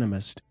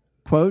Deuteronomist.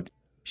 Quote,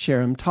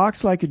 "Sherem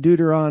talks like a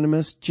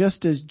Deuteronomist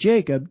just as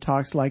Jacob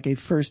talks like a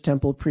First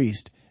Temple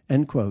priest."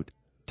 End quote.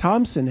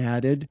 Thompson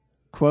added,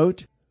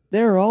 quote,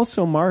 "There are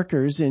also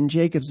markers in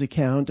Jacob's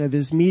account of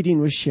his meeting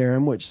with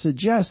Sherem which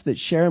suggest that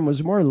Sherem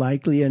was more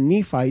likely a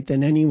Nephite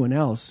than anyone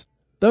else.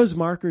 Those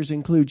markers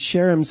include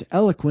Sherem's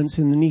eloquence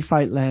in the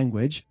Nephite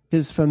language,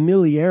 his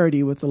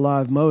familiarity with the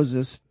law of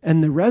Moses,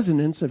 and the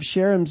resonance of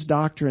Sherem's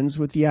doctrines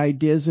with the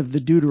ideas of the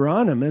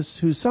Deuteronomists,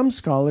 who some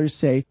scholars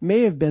say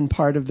may have been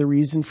part of the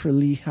reason for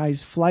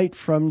Lehi's flight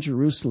from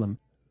Jerusalem."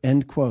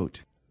 End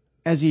quote.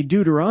 As a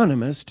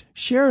Deuteronomist,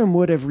 Sherem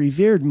would have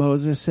revered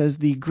Moses as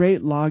the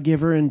great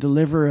lawgiver and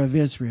deliverer of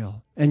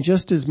Israel. And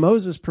just as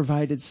Moses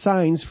provided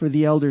signs for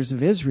the elders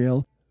of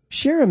Israel,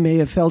 Sherem may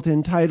have felt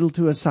entitled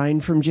to a sign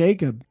from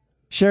Jacob.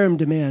 Sherem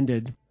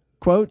demanded,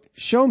 quote,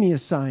 "Show me a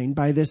sign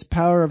by this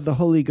power of the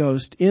Holy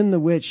Ghost in the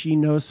which ye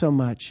know so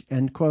much."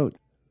 End quote.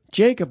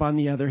 Jacob, on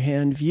the other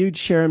hand, viewed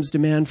Sherem's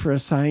demand for a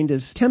sign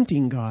as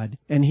tempting God,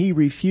 and he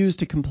refused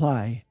to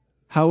comply.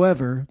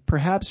 However,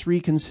 perhaps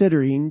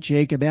reconsidering,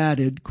 Jacob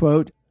added,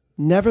 quote,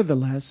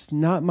 "Nevertheless,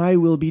 not my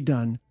will be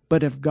done,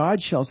 but if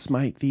God shall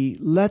smite thee,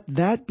 let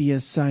that be a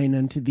sign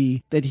unto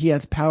thee, that he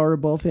hath power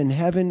both in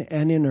heaven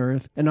and in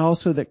earth, and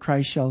also that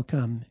Christ shall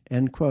come."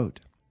 End quote.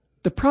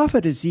 The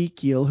prophet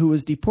Ezekiel, who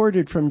was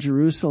deported from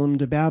Jerusalem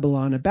to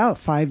Babylon about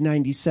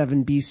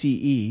 597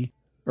 BCE,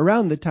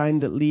 around the time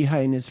that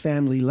Lehi and his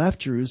family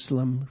left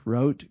Jerusalem,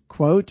 wrote,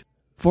 quote,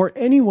 "For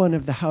anyone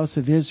of the house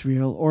of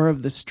Israel, or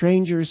of the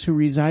strangers who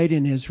reside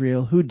in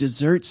Israel, who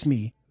deserts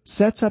me,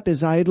 sets up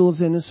his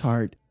idols in his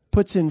heart,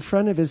 puts in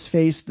front of his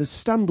face the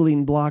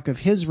stumbling block of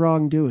his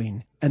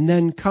wrongdoing, and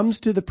then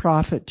comes to the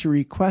prophet to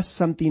request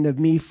something of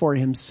me for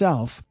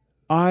himself,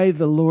 I,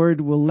 the Lord,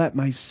 will let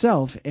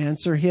myself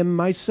answer him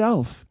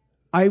myself.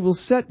 I will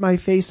set my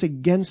face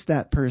against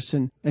that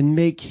person and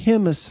make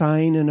him a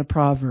sign and a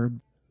proverb.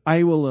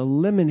 I will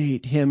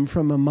eliminate him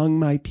from among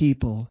my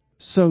people.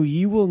 So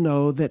you will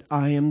know that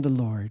I am the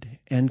Lord."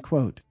 End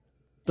quote.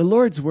 The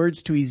Lord's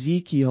words to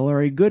Ezekiel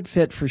are a good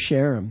fit for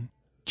Sherem.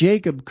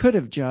 Jacob could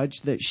have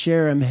judged that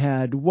Sherem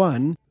had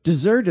 1.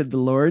 Deserted the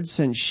Lord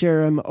since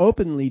Sherem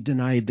openly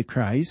denied the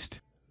Christ,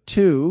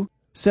 2.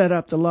 Set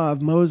up the law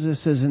of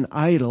Moses as an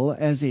idol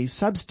as a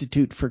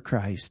substitute for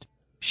Christ.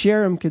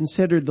 Sherem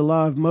considered the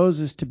law of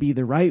Moses to be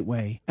the right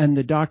way and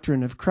the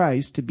doctrine of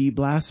Christ to be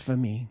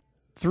blasphemy.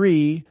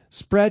 3.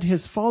 Spread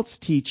his false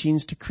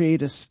teachings to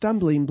create a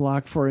stumbling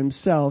block for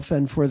himself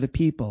and for the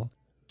people.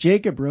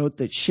 Jacob wrote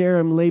that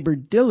Sherem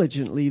labored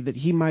diligently that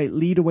he might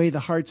lead away the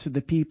hearts of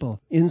the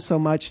people,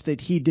 insomuch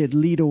that he did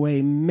lead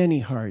away many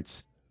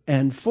hearts.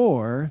 And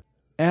 4.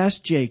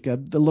 Asked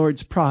Jacob, the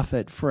Lord's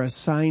prophet, for a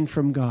sign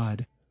from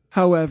God.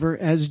 However,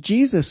 as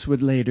Jesus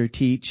would later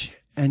teach,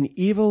 an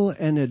evil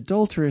and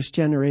adulterous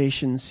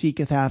generation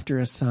seeketh after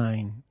a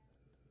sign.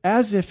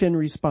 As if in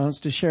response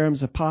to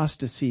Sherem's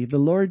apostasy, the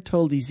Lord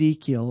told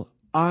Ezekiel,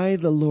 I,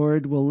 the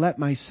Lord, will let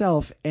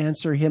myself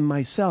answer him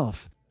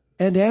myself.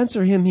 And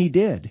answer him he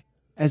did.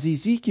 As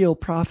Ezekiel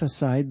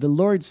prophesied, the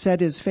Lord set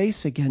his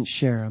face against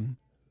Sherem.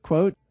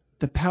 Quote,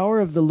 "The power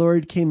of the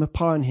Lord came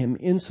upon him,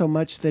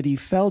 insomuch that he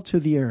fell to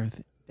the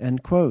earth."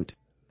 End quote.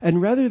 And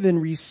rather than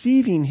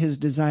receiving his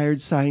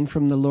desired sign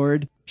from the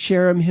Lord,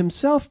 Sherem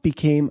himself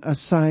became a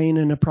sign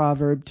and a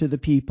proverb to the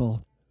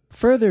people.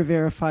 Further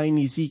verifying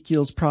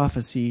Ezekiel's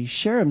prophecy,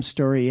 Sherem's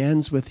story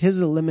ends with his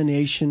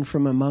elimination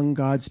from among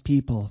God's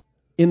people.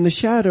 In the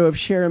shadow of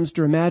Sherem's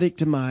dramatic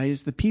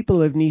demise, the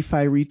people of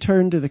Nephi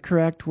returned to the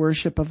correct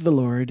worship of the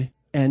Lord,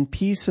 and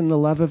peace and the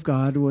love of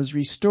God was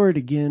restored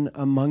again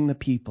among the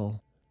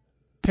people.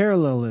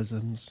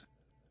 Parallelisms.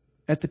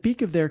 At the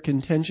peak of their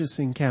contentious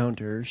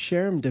encounter,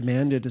 Sherem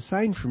demanded a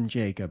sign from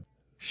Jacob.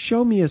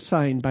 "Show me a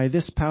sign by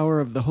this power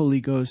of the Holy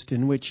Ghost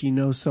in which ye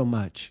know so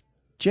much."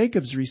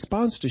 Jacob's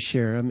response to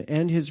Sherem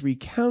and his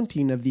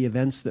recounting of the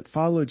events that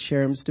followed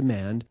Sherem's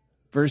demand,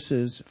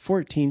 verses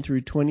 14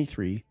 through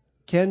 23,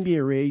 can be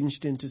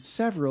arranged into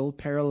several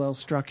parallel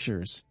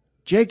structures.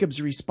 Jacob's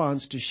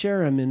response to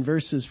Sherem in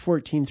verses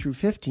 14 through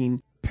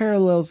 15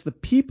 parallels the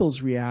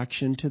people's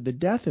reaction to the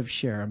death of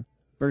Sherem,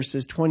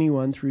 verses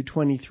 21 through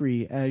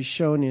 23, as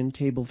shown in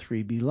Table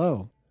 3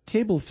 below.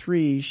 Table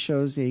 3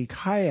 shows a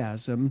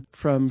chiasm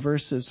from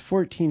verses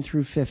 14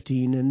 through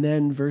 15 and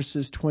then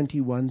verses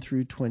 21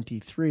 through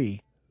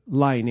 23.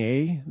 Line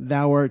A,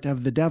 "Thou art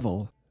of the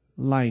devil."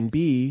 Line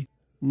B,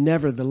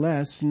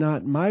 "Nevertheless,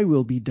 not my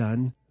will be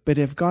done, but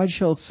if God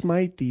shall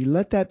smite thee,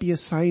 let that be a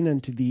sign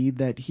unto thee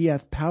that he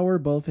hath power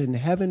both in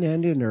heaven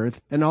and in earth,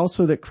 and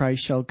also that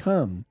Christ shall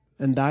come.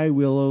 And thy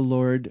will, O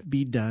Lord,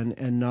 be done,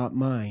 and not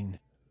mine."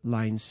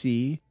 Line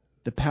C,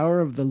 "The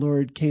power of the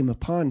Lord came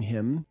upon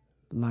him."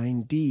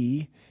 Line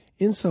D,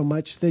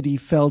 insomuch that he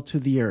fell to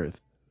the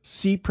earth.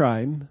 C',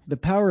 the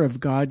power of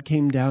God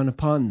came down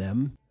upon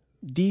them.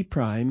 D',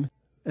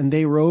 and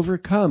they were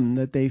overcome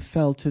that they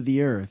fell to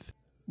the earth.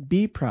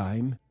 B',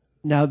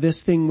 now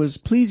this thing was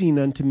pleasing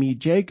unto me,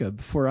 Jacob,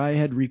 for I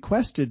had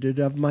requested it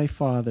of my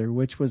Father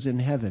which was in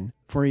heaven,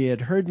 for he had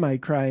heard my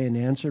cry and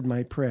answered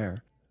my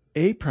prayer.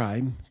 A',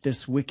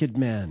 this wicked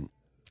man.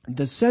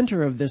 The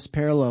center of this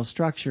parallel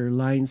structure,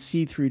 lines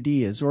C through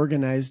D, is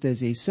organized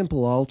as a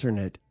simple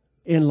alternate.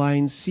 In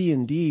lines C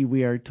and D,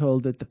 we are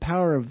told that the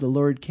power of the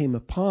Lord came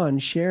upon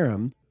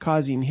Sherem,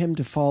 causing him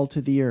to fall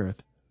to the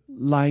earth.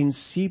 Lines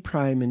C'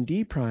 and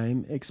D'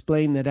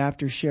 explain that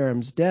after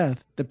Sherem's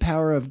death, the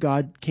power of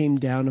God came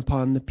down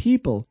upon the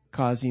people,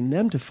 causing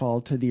them to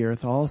fall to the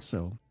earth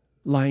also.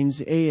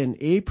 Lines A and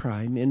A'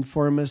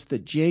 inform us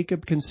that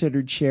Jacob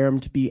considered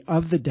Sherem to be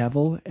of the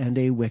devil and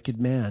a wicked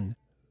man.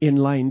 In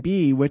line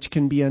B, which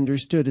can be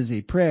understood as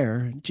a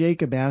prayer,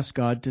 Jacob asked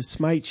God to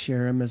smite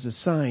Sherem as a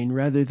sign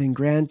rather than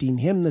granting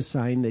him the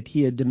sign that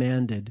he had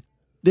demanded.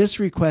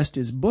 This request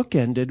is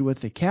bookended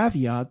with the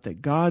caveat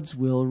that God's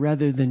will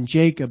rather than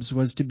Jacob's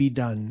was to be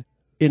done.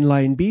 In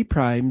line B',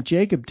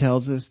 Jacob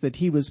tells us that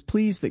he was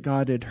pleased that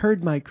God had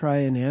heard my cry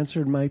and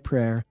answered my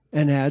prayer,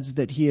 and adds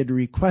that he had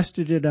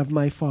requested it of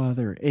my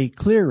Father, a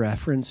clear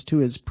reference to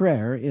his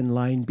prayer in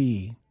line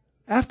B.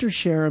 After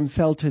Sherem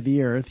fell to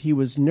the earth, he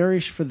was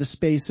nourished for the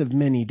space of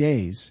many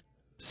days.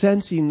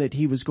 Sensing that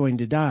he was going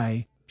to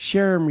die,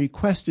 Sherem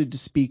requested to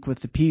speak with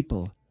the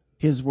people.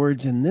 His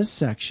words in this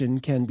section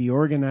can be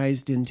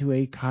organized into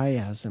a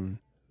chiasm.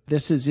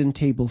 This is in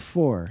Table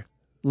 4.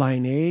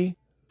 Line A,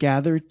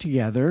 gathered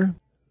together.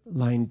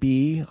 Line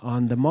B,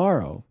 on the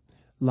morrow.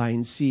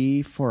 Line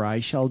C, for I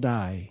shall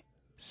die.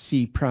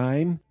 C',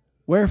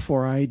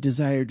 wherefore I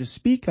desire to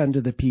speak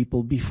unto the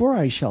people before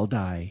I shall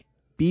die.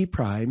 B',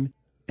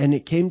 and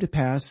it came to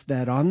pass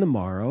that on the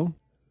morrow.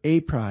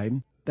 A',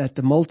 that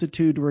the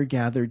multitude were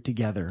gathered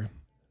together.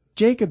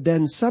 Jacob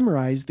then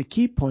summarized the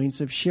key points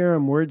of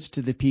Sherem words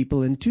to the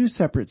people in two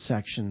separate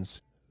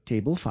sections.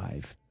 Table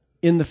 5.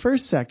 In the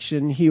first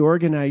section, he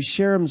organized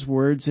Sherem's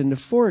words into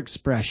 4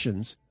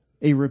 expressions,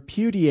 a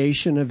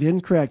repudiation of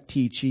incorrect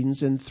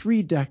teachings and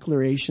 3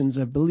 declarations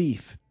of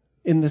belief.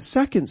 In the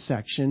second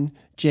section,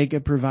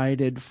 Jacob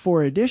provided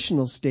 4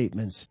 additional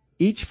statements,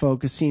 each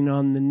focusing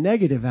on the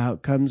negative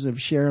outcomes of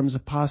Sherem's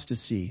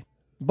apostasy.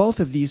 Both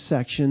of these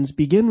sections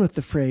begin with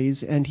the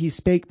phrase, and he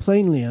spake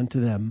plainly unto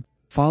them,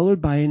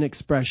 followed by an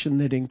expression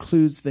that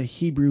includes the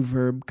Hebrew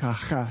verb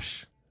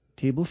kachash.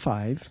 Table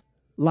 5.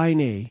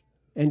 Line A,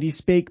 and he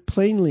spake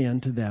plainly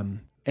unto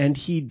them, and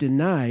he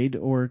denied,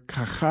 or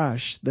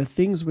kachash, the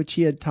things which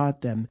he had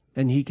taught them,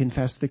 and he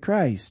confessed the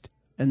Christ,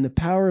 and the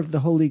power of the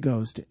Holy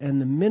Ghost, and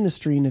the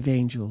ministering of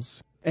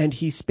angels. And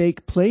he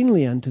spake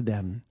plainly unto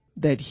them,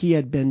 that he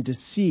had been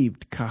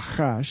deceived,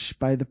 kachash,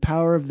 by the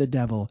power of the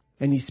devil,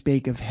 and he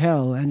spake of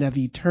hell, and of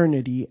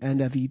eternity, and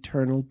of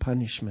eternal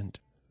punishment.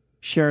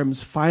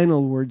 Sherem's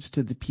final words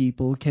to the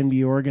people can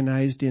be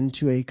organized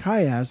into a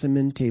chiasm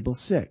in Table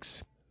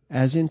 6.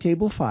 As in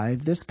Table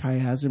 5, this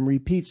chiasm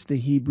repeats the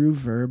Hebrew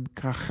verb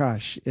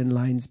kachash in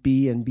lines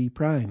B and B'.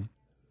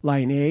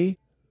 Line A,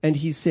 and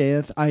he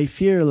saith, I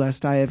fear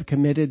lest I have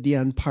committed the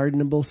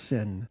unpardonable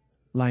sin.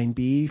 Line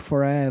B,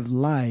 for I have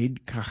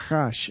lied,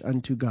 kachash,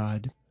 unto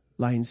God.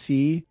 Line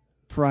C,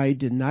 for I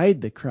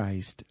denied the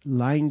Christ.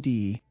 Line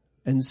D,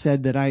 and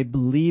said that I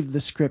believe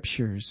the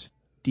Scriptures.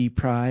 D',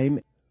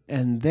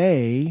 and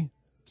they,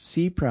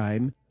 C',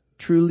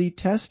 truly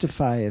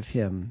testify of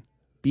him.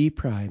 B',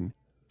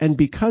 and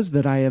because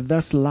that I have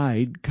thus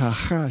lied,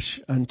 kachash,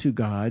 unto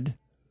God.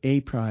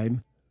 A',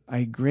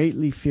 I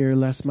greatly fear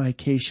lest my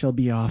case shall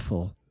be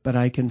awful, but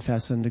I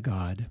confess unto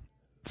God.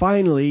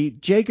 Finally,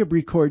 Jacob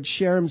records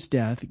Sherem's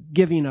death,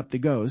 giving up the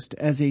ghost,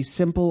 as a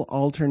simple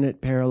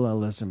alternate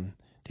parallelism.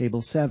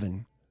 Table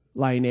 7.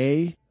 Line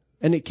A,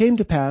 and it came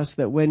to pass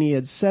that when he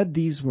had said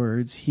these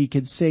words, he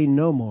could say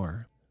no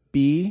more.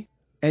 B,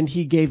 and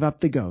he gave up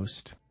the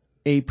ghost.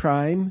 A',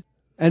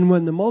 and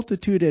when the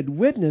multitude had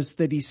witnessed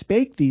that he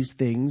spake these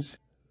things,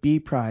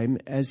 B',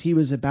 as he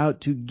was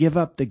about to give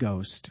up the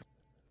ghost.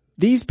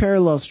 These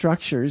parallel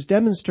structures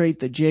demonstrate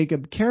that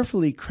Jacob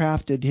carefully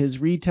crafted his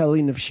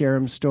retelling of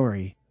Sherem's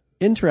story.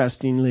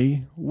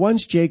 Interestingly,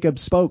 once Jacob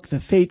spoke the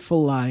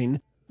fateful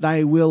line,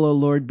 Thy will, O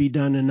Lord, be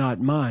done and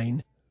not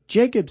mine,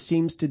 Jacob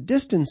seems to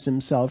distance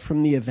himself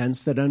from the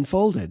events that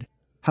unfolded.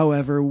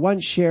 However,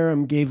 once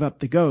Sherem gave up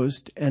the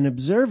ghost, and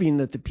observing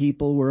that the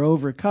people were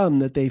overcome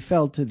that they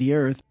fell to the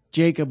earth,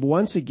 Jacob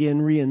once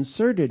again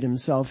reinserted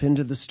himself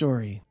into the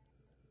story.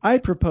 I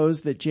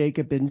propose that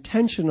Jacob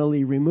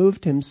intentionally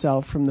removed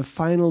himself from the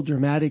final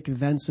dramatic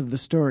events of the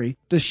story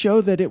to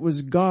show that it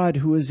was God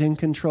who was in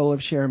control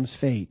of Sherem's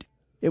fate.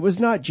 It was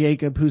not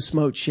Jacob who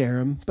smote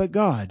Sherem, but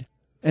God,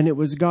 and it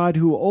was God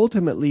who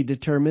ultimately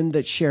determined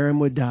that Sherem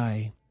would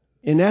die.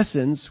 In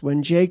essence,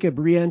 when Jacob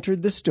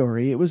re-entered the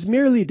story, it was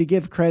merely to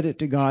give credit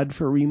to God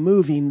for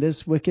removing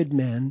this wicked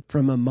man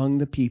from among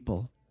the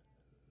people.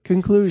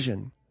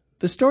 Conclusion.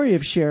 The story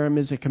of Sherem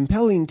is a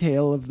compelling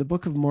tale of the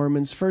Book of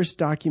Mormon's first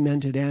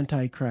documented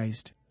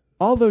Antichrist.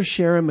 Although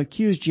Sherem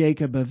accused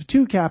Jacob of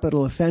two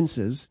capital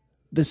offenses,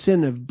 the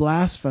sin of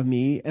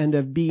blasphemy and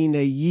of being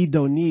a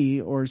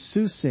Yidoni or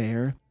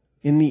soothsayer,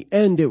 in the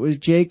end it was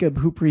Jacob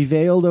who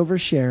prevailed over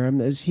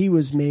Sherem, as he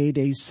was made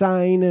a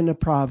sign and a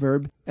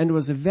proverb and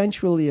was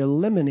eventually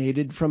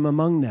eliminated from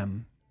among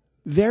them.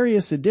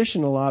 Various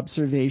additional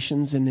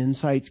observations and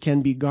insights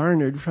can be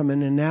garnered from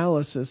an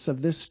analysis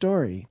of this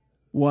story.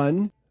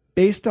 1.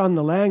 Based on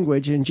the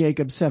language in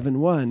Jacob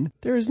 7:1,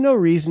 there is no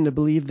reason to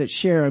believe that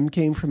Sherem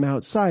came from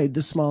outside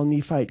the small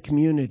Nephite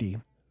community.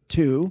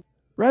 2.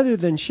 Rather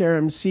than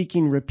Sherem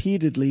seeking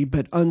repeatedly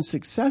but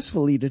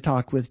unsuccessfully to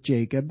talk with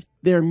Jacob,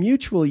 their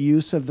mutual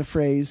use of the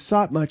phrase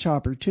sought much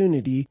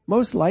opportunity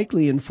most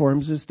likely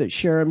informs us that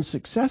Sherem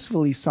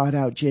successfully sought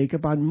out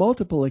Jacob on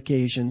multiple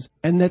occasions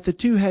and that the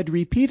two had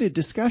repeated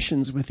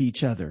discussions with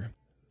each other.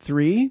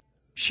 3.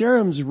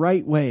 Sherem's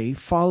right way,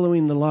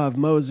 following the law of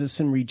Moses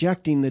and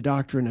rejecting the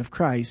doctrine of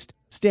Christ,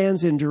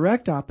 stands in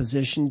direct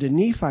opposition to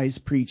Nephi's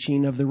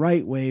preaching of the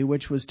right way,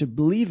 which was to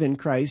believe in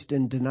Christ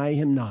and deny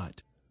him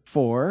not.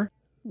 4.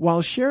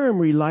 While Sherem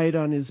relied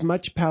on his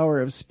much power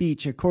of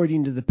speech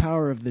according to the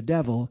power of the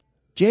devil,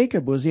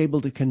 Jacob was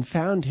able to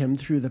confound him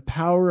through the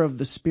power of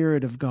the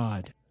Spirit of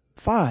God.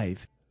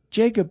 5.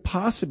 Jacob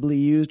possibly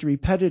used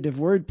repetitive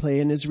wordplay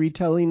in his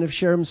retelling of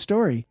Sherem's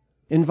story,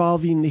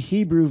 involving the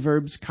Hebrew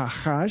verbs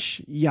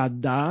kachash,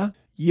 yada,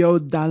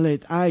 yod dalet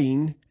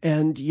ayin,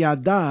 and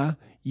yada,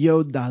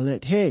 yod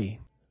dalet he.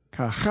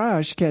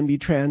 Kachash can be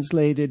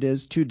translated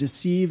as to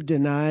deceive,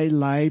 deny,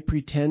 lie,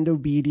 pretend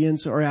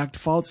obedience, or act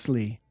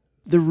falsely.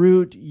 The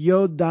root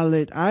yod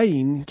dalet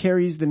ayin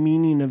carries the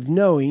meaning of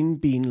knowing,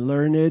 being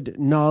learned,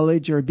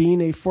 knowledge, or being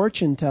a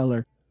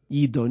fortune-teller,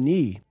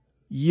 yidoni.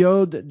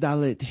 Yod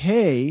dalet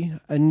he,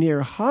 a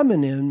near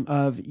homonym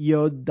of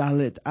yod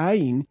dalet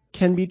ayin,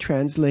 can be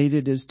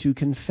translated as to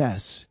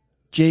confess.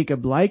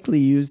 Jacob likely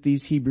used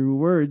these Hebrew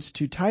words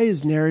to tie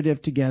his narrative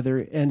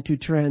together and to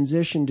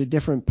transition to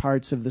different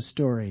parts of the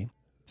story.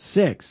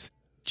 6.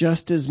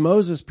 Just as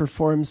Moses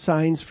performed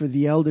signs for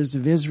the elders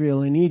of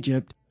Israel in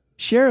Egypt,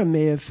 Sherem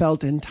may have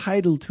felt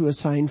entitled to a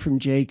sign from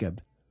Jacob.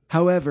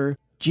 However,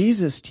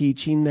 Jesus'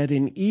 teaching that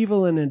an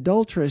evil and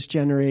adulterous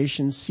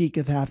generation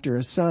seeketh after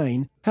a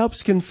sign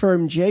helps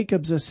confirm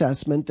Jacob's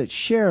assessment that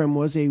Sherem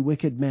was a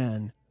wicked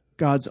man.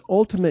 God's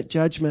ultimate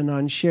judgment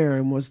on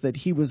Sherem was that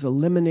he was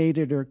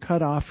eliminated or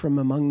cut off from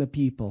among the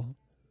people.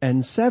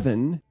 And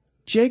 7.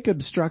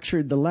 Jacob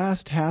structured the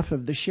last half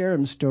of the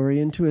Sherem story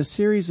into a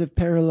series of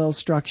parallel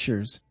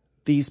structures.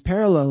 These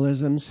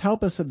parallelisms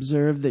help us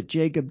observe that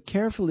Jacob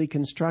carefully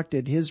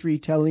constructed his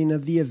retelling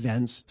of the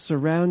events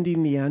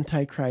surrounding the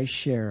Antichrist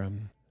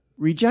Sherem.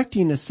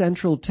 Rejecting a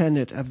central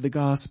tenet of the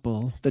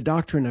gospel, the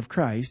doctrine of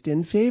Christ,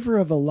 in favor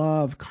of a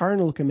law of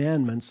carnal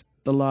commandments,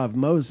 the law of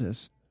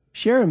Moses,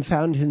 Sherem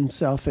found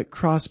himself at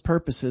cross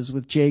purposes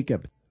with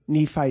Jacob,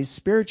 Nephi's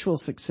spiritual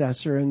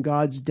successor and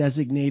God's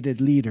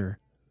designated leader.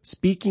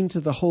 Speaking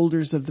to the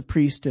holders of the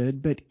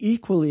priesthood, but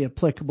equally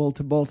applicable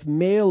to both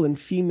male and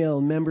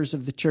female members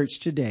of the church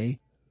today,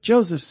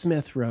 Joseph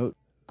Smith wrote,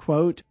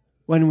 quote,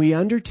 "When we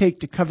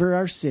undertake to cover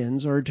our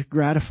sins or to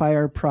gratify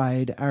our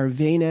pride, our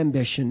vain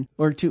ambition,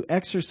 or to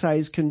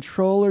exercise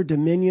control or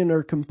dominion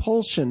or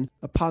compulsion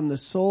upon the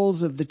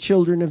souls of the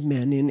children of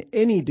men in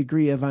any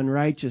degree of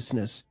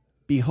unrighteousness,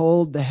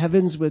 behold, the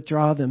heavens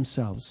withdraw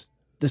themselves.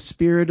 The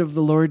Spirit of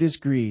the Lord is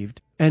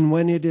grieved, and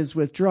when it is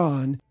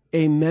withdrawn,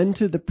 amen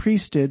to the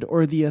priesthood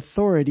or the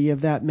authority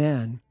of that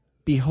man.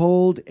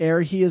 Behold,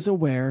 ere he is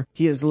aware,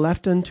 he is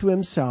left unto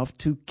himself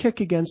to kick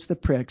against the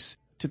pricks,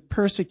 to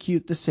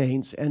persecute the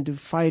saints, and to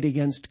fight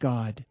against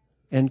God."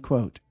 End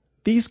quote.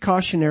 These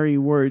cautionary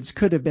words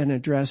could have been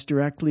addressed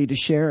directly to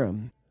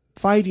Sherem.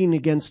 Fighting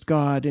against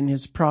God and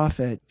his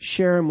prophet,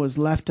 Sherem was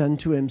left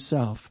unto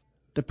himself.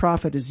 The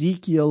prophet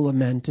Ezekiel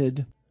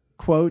lamented,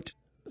 quote,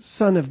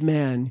 "Son of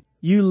man,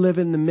 you live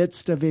in the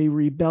midst of a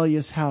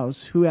rebellious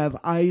house, who have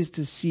eyes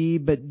to see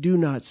but do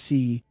not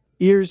see,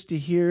 ears to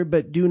hear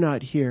but do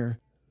not hear,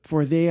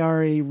 for they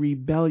are a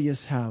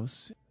rebellious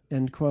house."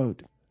 End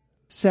quote.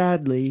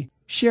 Sadly,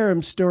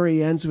 Sherem's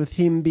story ends with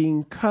him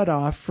being cut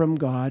off from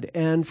God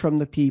and from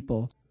the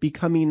people,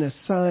 becoming a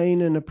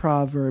sign and a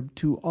proverb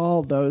to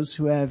all those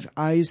who have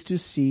eyes to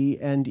see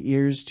and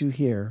ears to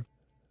hear.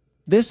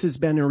 This has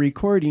been a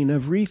recording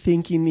of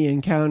Rethinking the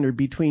Encounter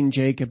Between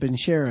Jacob and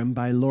Sherem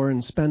by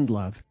Lauren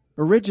Spendlove,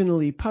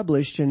 originally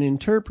published in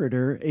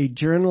Interpreter, a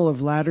Journal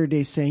of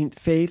Latter-day Saint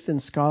Faith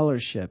and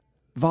Scholarship,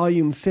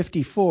 Volume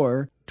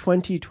 54,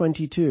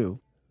 2022,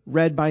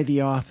 read by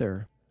the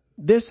author.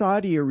 This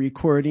audio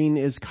recording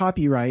is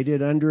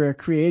copyrighted under a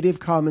Creative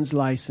Commons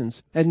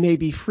license and may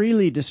be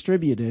freely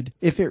distributed.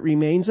 If it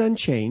remains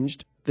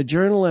unchanged, the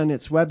journal and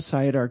its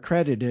website are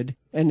credited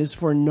and is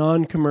for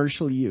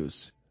non-commercial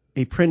use.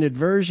 A printed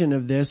version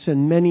of this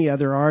and many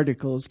other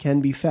articles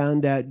can be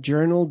found at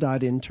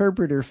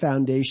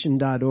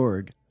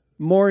journal.interpreterfoundation.org.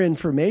 More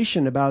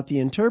information about the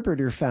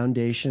Interpreter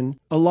Foundation,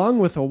 along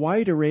with a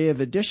wide array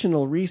of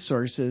additional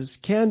resources,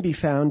 can be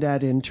found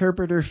at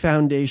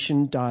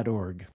interpreterfoundation.org.